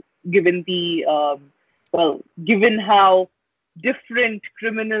general, given given how different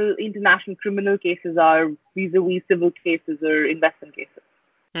international criminal cases are vis-a-vis civil cases or investment cases?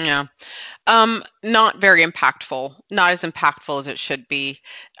 Yeah. Not very impactful, not as impactful as it should be.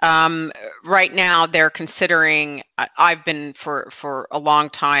 Right now, they're considering, I've been for a long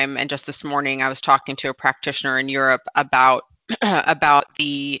time, and just this morning, I was talking to a practitioner in Europe about, about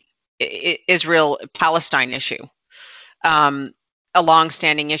the Israel-Palestine issue, a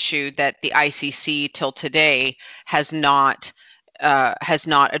longstanding issue that the ICC till today has not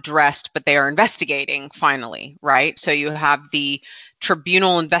addressed, but they are investigating finally, right? So you have the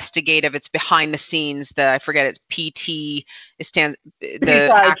tribunal investigative, it's behind the scenes, I forget, it's PT, it stands,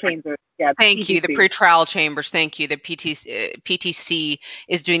 Pretrial chambers, yeah. Thank PTC. you, the pretrial chambers, thank you. The PTC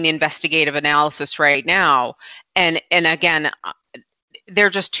is doing the investigative analysis right now. And again,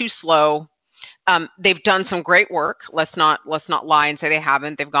 they're just too slow. They've done some great work. Let's not lie and say they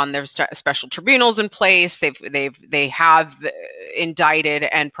haven't. They've gone, there's special tribunals in place. They have indicted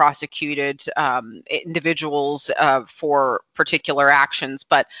and prosecuted individuals for particular actions.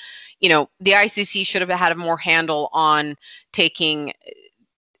 But the ICC should have had a more handle on taking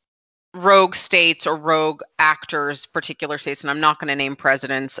rogue states or rogue actors, particular states, and I'm not going to name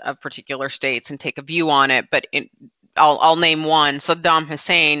presidents of particular states and take a view on it, but I'll name one. Saddam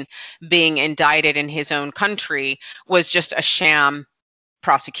Hussein being indicted in his own country was just a sham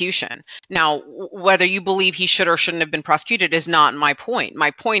prosecution. Now, whether you believe he should or shouldn't have been prosecuted is not my point.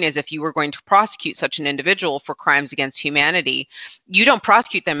 My point is, if you were going to prosecute such an individual for crimes against humanity, you don't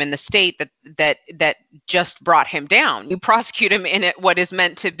prosecute them in the state that just brought him down. You prosecute him in what is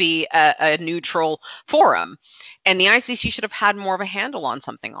meant to be a neutral forum. And the ICC should have had more of a handle on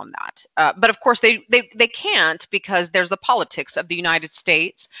something on that. But of course, they can't, because there's the politics of the United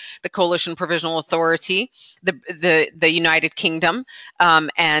States, the Coalition Provisional Authority, the United Kingdom,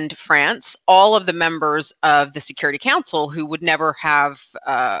 and France, all of the members of the Security Council who would never have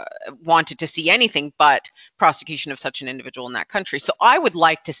wanted to see anything but prosecution of such an individual in that country. So I would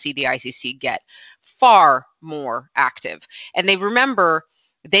like to see the ICC get far more active. And they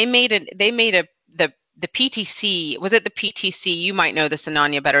made the PTC, was it the PTC? You might know this,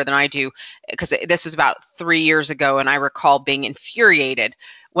 Ananya, better than I do, because this was about 3 years ago, and I recall being infuriated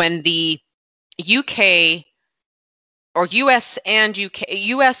when the UK, or US and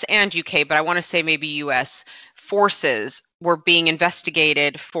UK, but I want to say maybe US forces were being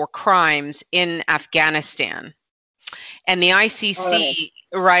investigated for crimes in Afghanistan. And the ICC,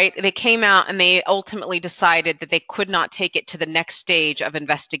 right, they came out and they ultimately decided that they could not take it to the next stage of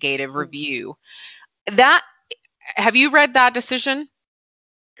investigative review. Have you read that decision?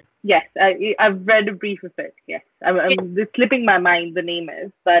 Yes, I've read a brief of it. Yes, it's slipping my mind, the name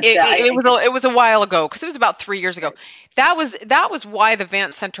is, but it was a while ago, because it was about 3 years ago. That was why the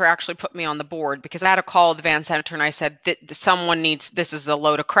Vance Center actually put me on the board, because I had a call at the Vance Center and I said that someone needs, this is a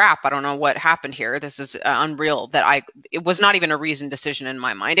load of crap. I don't know what happened here. This is unreal. It was not even a reasoned decision in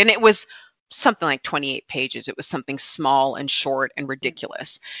my mind, and it was something like 28 pages. It was something small and short and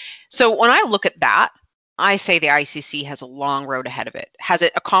ridiculous. So when I look at that, I say the ICC has a long road ahead of it. Has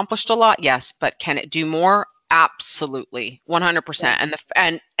it accomplished a lot? Yes, but can it do more? Absolutely, 100%.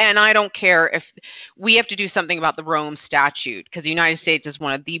 Yeah. And I don't care if we have to do something about the Rome Statute, because the United States is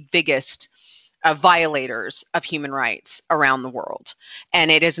one of the biggest violators of human rights around the world, and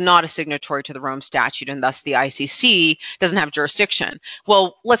it is not a signatory to the Rome Statute, and thus the ICC doesn't have jurisdiction.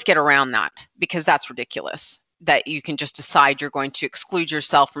 Well, let's get around that, because that's ridiculous, that you can just decide you're going to exclude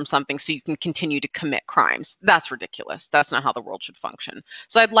yourself from something so you can continue to commit crimes. That's ridiculous. That's not how the world should function.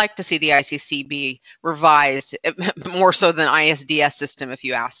 So I'd like to see the ICC be revised, more so than ISDS system, if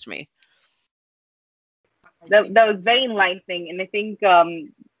you asked me. That was very enlightening, and I think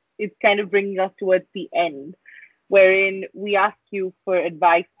it's kind of bringing us towards the end, wherein we ask you for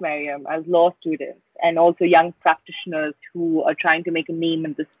advice, Meriam, as law students and also young practitioners who are trying to make a name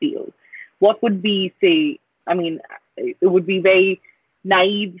in this field. What would be, say, I mean, it would be very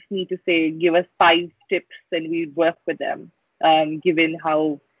naive of me to say, give us 5 tips and we'd work with them, given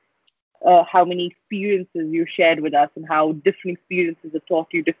how many experiences you shared with us and how different experiences have taught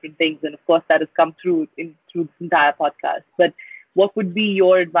you different things. And of course, that has come through this entire podcast. But what would be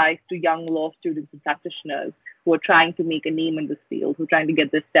your advice to young law students and practitioners who are trying to make a name in this field, who are trying to get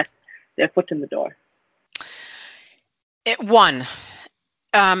their foot in the door? One,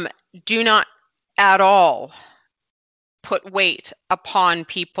 do not at all put weight upon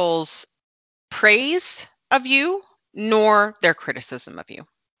people's praise of you nor their criticism of you.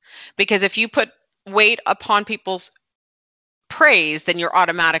 Because if you put weight upon people's praise, then you're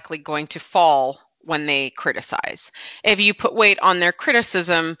automatically going to fall when they criticize. If you put weight on their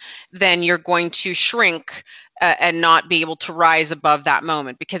criticism, then you're going to shrink and not be able to rise above that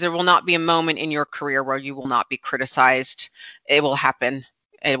moment, because there will not be a moment in your career where you will not be criticized. It will happen.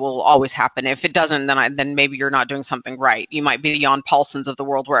 It will always happen. If it doesn't, then maybe you're not doing something right. You might be the Jan Paulsons of the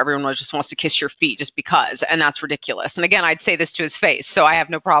world, where everyone just wants to kiss your feet just because, and that's ridiculous. And again, I'd say this to his face, so I have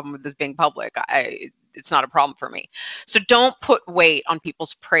no problem with this being public. It's not a problem for me. So don't put weight on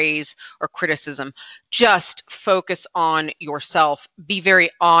people's praise or criticism. Just focus on yourself. Be very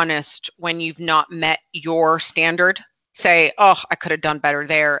honest when you've not met your standard. Say, oh, I could have done better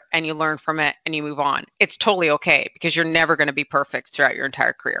there, and you learn from it and you move on. It's totally okay, because you're never going to be perfect throughout your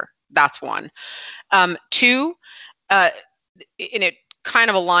entire career. That's one. Two, and it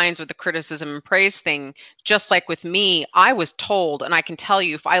kind of aligns with the criticism and praise thing. Just like with me, I was told, and I can tell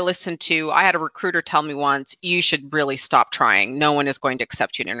you, if I listened to, I had a recruiter tell me once, you should really stop trying. No one is going to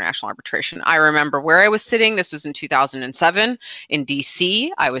accept you in international arbitration. I remember where I was sitting. This was in 2007 in DC.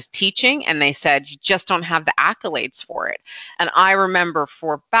 I was teaching, and they said, you just don't have the accolades for it. And I remember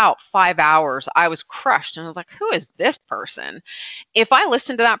for about 5 hours, I was crushed, and I was like, who is this person? If I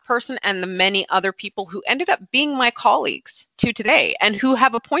listened to that person and the many other people who ended up being my colleagues to today, and who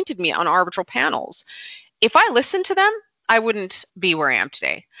have appointed me on arbitral panels, if I listened to them, I wouldn't be where I am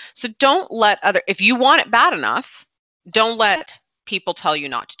today. So don't let if you want it bad enough, don't let people tell you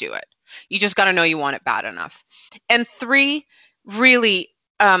not to do it. You just got to know you want it bad enough. And three, really,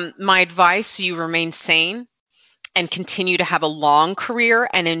 my advice, so you remain sane and continue to have a long career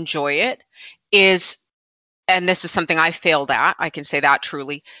and enjoy it, is, and this is something I failed at, I can say that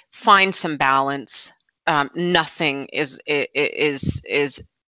truly, find some balance. Nothing is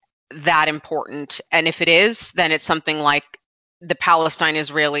that important. And if it is, then it's something like the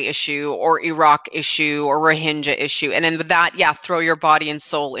Palestine-Israeli issue or Iraq issue or Rohingya issue. And then with that, yeah, throw your body and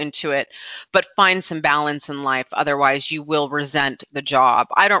soul into it, but find some balance in life. Otherwise, you will resent the job.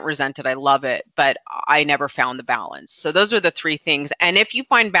 I don't resent it. I love it, but I never found the balance. So those are the three things. And if you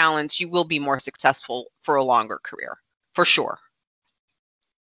find balance, you will be more successful for a longer career, for sure.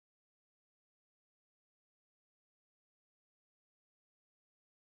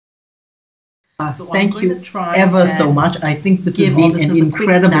 Thank you ever so much. I think this has been an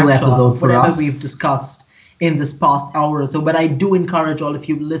incredible episode for us. We've discussed in this past hour or so, but I do encourage all of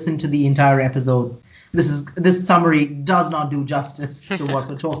you to listen to the entire episode. This summary does not do justice to what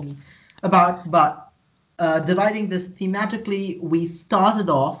we're talking about, but dividing this thematically, we started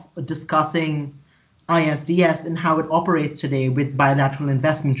off discussing ISDS and how it operates today with bilateral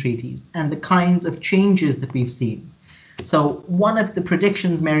investment treaties and the kinds of changes that we've seen. So one of the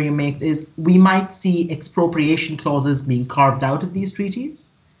predictions Meriam makes is we might see expropriation clauses being carved out of these treaties,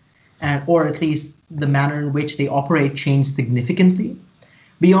 or at least the manner in which they operate change significantly.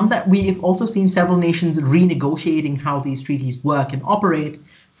 Beyond that, we have also seen several nations renegotiating how these treaties work and operate.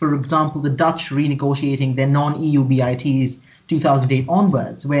 For example, the Dutch renegotiating their non-EU BITs 2008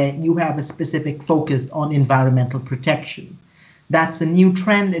 onwards, where you have a specific focus on environmental protection. That's a new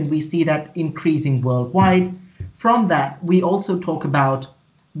trend, and we see that increasing worldwide. From that, we also talk about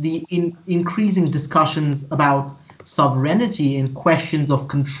the increasing discussions about sovereignty and questions of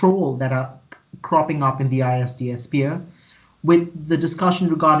control that are cropping up in the ISDS sphere, with the discussion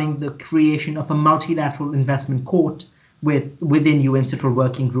regarding the creation of a multilateral investment court within UNCITRAL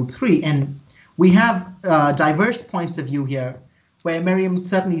Working Group 3. And we have diverse points of view here, where Meriam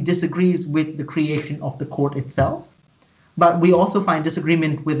certainly disagrees with the creation of the court itself. But we also find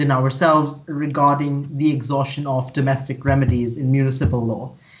disagreement within ourselves regarding the exhaustion of domestic remedies in municipal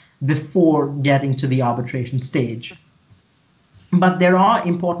law before getting to the arbitration stage. But there are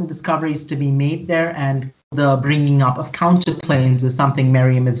important discoveries to be made there, and the bringing up of counterclaims is something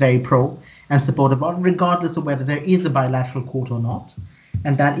Meriam is very pro and supportive of, regardless of whether there is a bilateral court or not.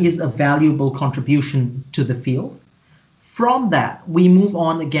 And that is a valuable contribution to the field. From that, we move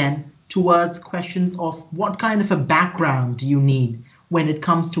on again towards questions of what kind of a background do you need when it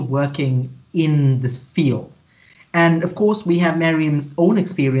comes to working in this field. And of course, we have Meriam's own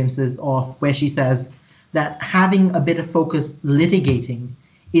experiences of where she says that having a bit of focus litigating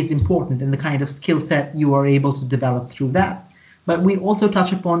is important and the kind of skill set you are able to develop through that. But we also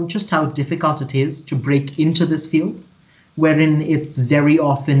touch upon just how difficult it is to break into this field, wherein it's very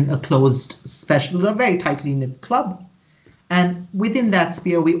often a closed, a very tightly knit club. And within that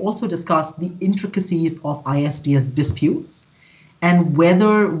sphere, we also discuss the intricacies of ISDS disputes and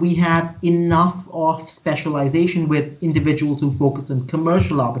whether we have enough of specialization with individuals who focus on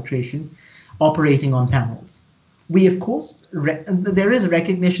commercial arbitration operating on panels. We, of course, there is a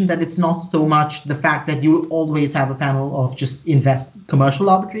recognition that it's not so much the fact that you always have a panel of just commercial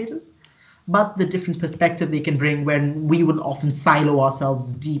arbitrators, but the different perspective they can bring when we would often silo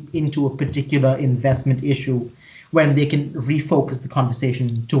ourselves deep into a particular investment issue, when they can refocus the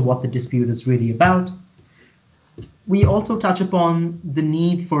conversation to what the dispute is really about. We also touch upon the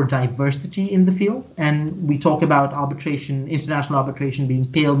need for diversity in the field, and we talk about arbitration, international arbitration being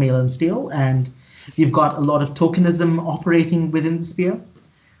pale, male, and stale, and we've got a lot of tokenism operating within the sphere.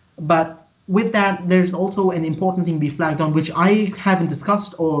 But with that, there's also an important thing we flagged on, which I haven't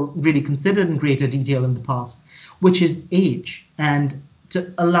discussed or really considered in greater detail in the past, which is age, and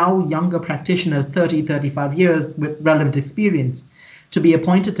to allow younger practitioners, 30, 35 years with relevant experience, to be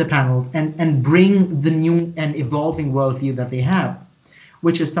appointed to panels and bring the new and evolving worldview that they have,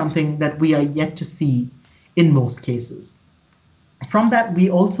 which is something that we are yet to see in most cases. From that, we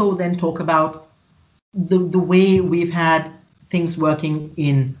also then talk about the way we've had things working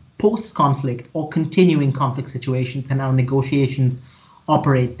in post-conflict or continuing conflict situations and how negotiations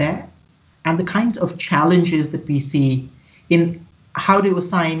operate there, and the kinds of challenges that we see in how do you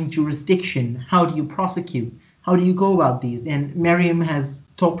assign jurisdiction, how do you prosecute, how do you go about these? And Meriam has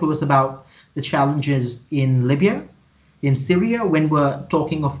talked to us about the challenges in Libya, in Syria, when we're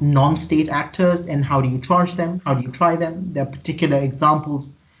talking of non-state actors and how do you charge them, how do you try them? There are particular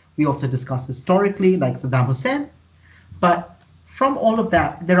examples we also discuss historically, like Saddam Hussein. But from all of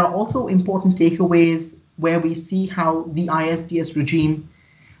that, there are also important takeaways where we see how the ISDS regime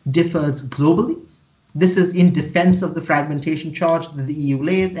differs globally. This is in defense of the fragmentation charge that the EU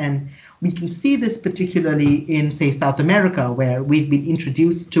lays, and we can see this particularly in, say, South America, where we've been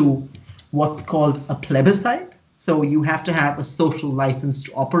introduced to what's called a plebiscite. So you have to have a social license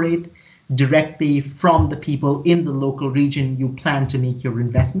to operate directly from the people in the local region you plan to make your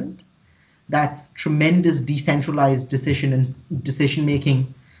investment. That's tremendous decentralized decision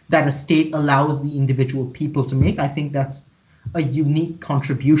making that a state allows the individual people to make. I think that's a unique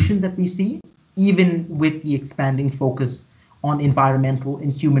contribution that we see, even with the expanding focus on environmental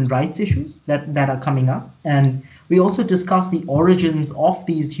and human rights issues that are coming up. And we also discuss the origins of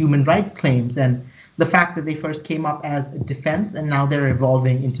these human rights claims and the fact that they first came up as a defense and now they're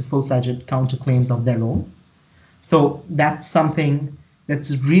evolving into full-fledged counterclaims of their own. So that's something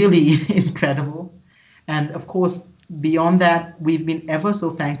that's really incredible. And of course, beyond that, we've been ever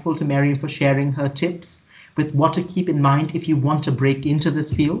so thankful to Meriam for sharing her tips with what to keep in mind if you want to break into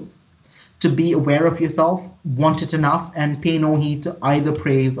this field, to be aware of yourself, want it enough, and pay no heed to either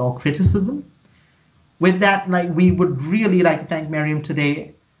praise or criticism. With that, we would really like to thank Meriam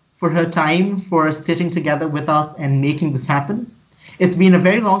today for her time, for sitting together with us and making this happen. It's been a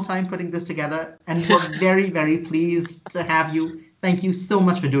very long time putting this together, and we're very, very pleased to have you. Thank you so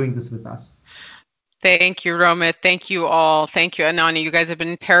much for doing this with us. Thank you, Romit. Thank you all. Thank you, Ananya. You guys have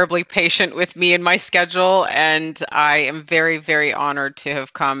been terribly patient with me and my schedule, and I am very, very honored to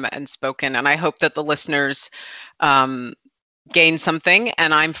have come and spoken. And I hope that the listeners gain something,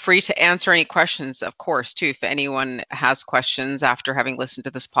 and I'm free to answer any questions, of course, too. If anyone has questions after having listened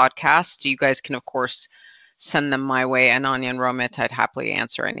to this podcast, you guys can, of course, send them my way, Ananya and Romit. I'd happily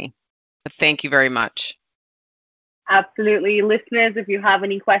answer any. But thank you very much. Absolutely. Listeners, if you have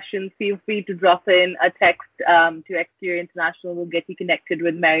any questions, feel free to drop in a text to XTO International. We'll get you connected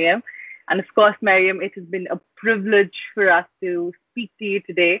with Meriam. And of course, Meriam, it has been a privilege for us to speak to you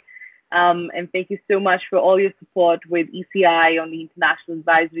today. And thank you so much for all your support with ECI on the International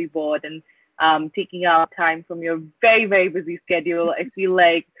Advisory Board and taking out time from your very, very busy schedule. I feel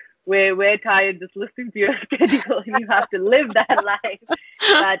like we're tired just listening to your schedule and you have to live that life.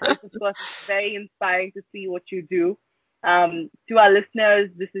 But it's, of course, very inspiring to see what you do. To our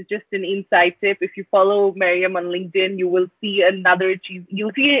listeners, this is just an inside tip. If you follow Meriam on LinkedIn, you will see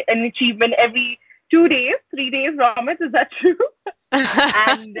you'll see an achievement every 2 days, 3 days, Romit. Is that true?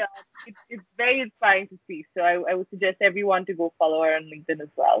 And it's very inspiring to see. So I would suggest everyone to go follow her on LinkedIn as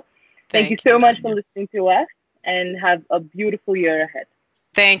well. Thank you so much for listening to us, and have a beautiful year ahead.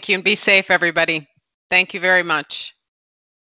 Thank you, and be safe, everybody. Thank you very much.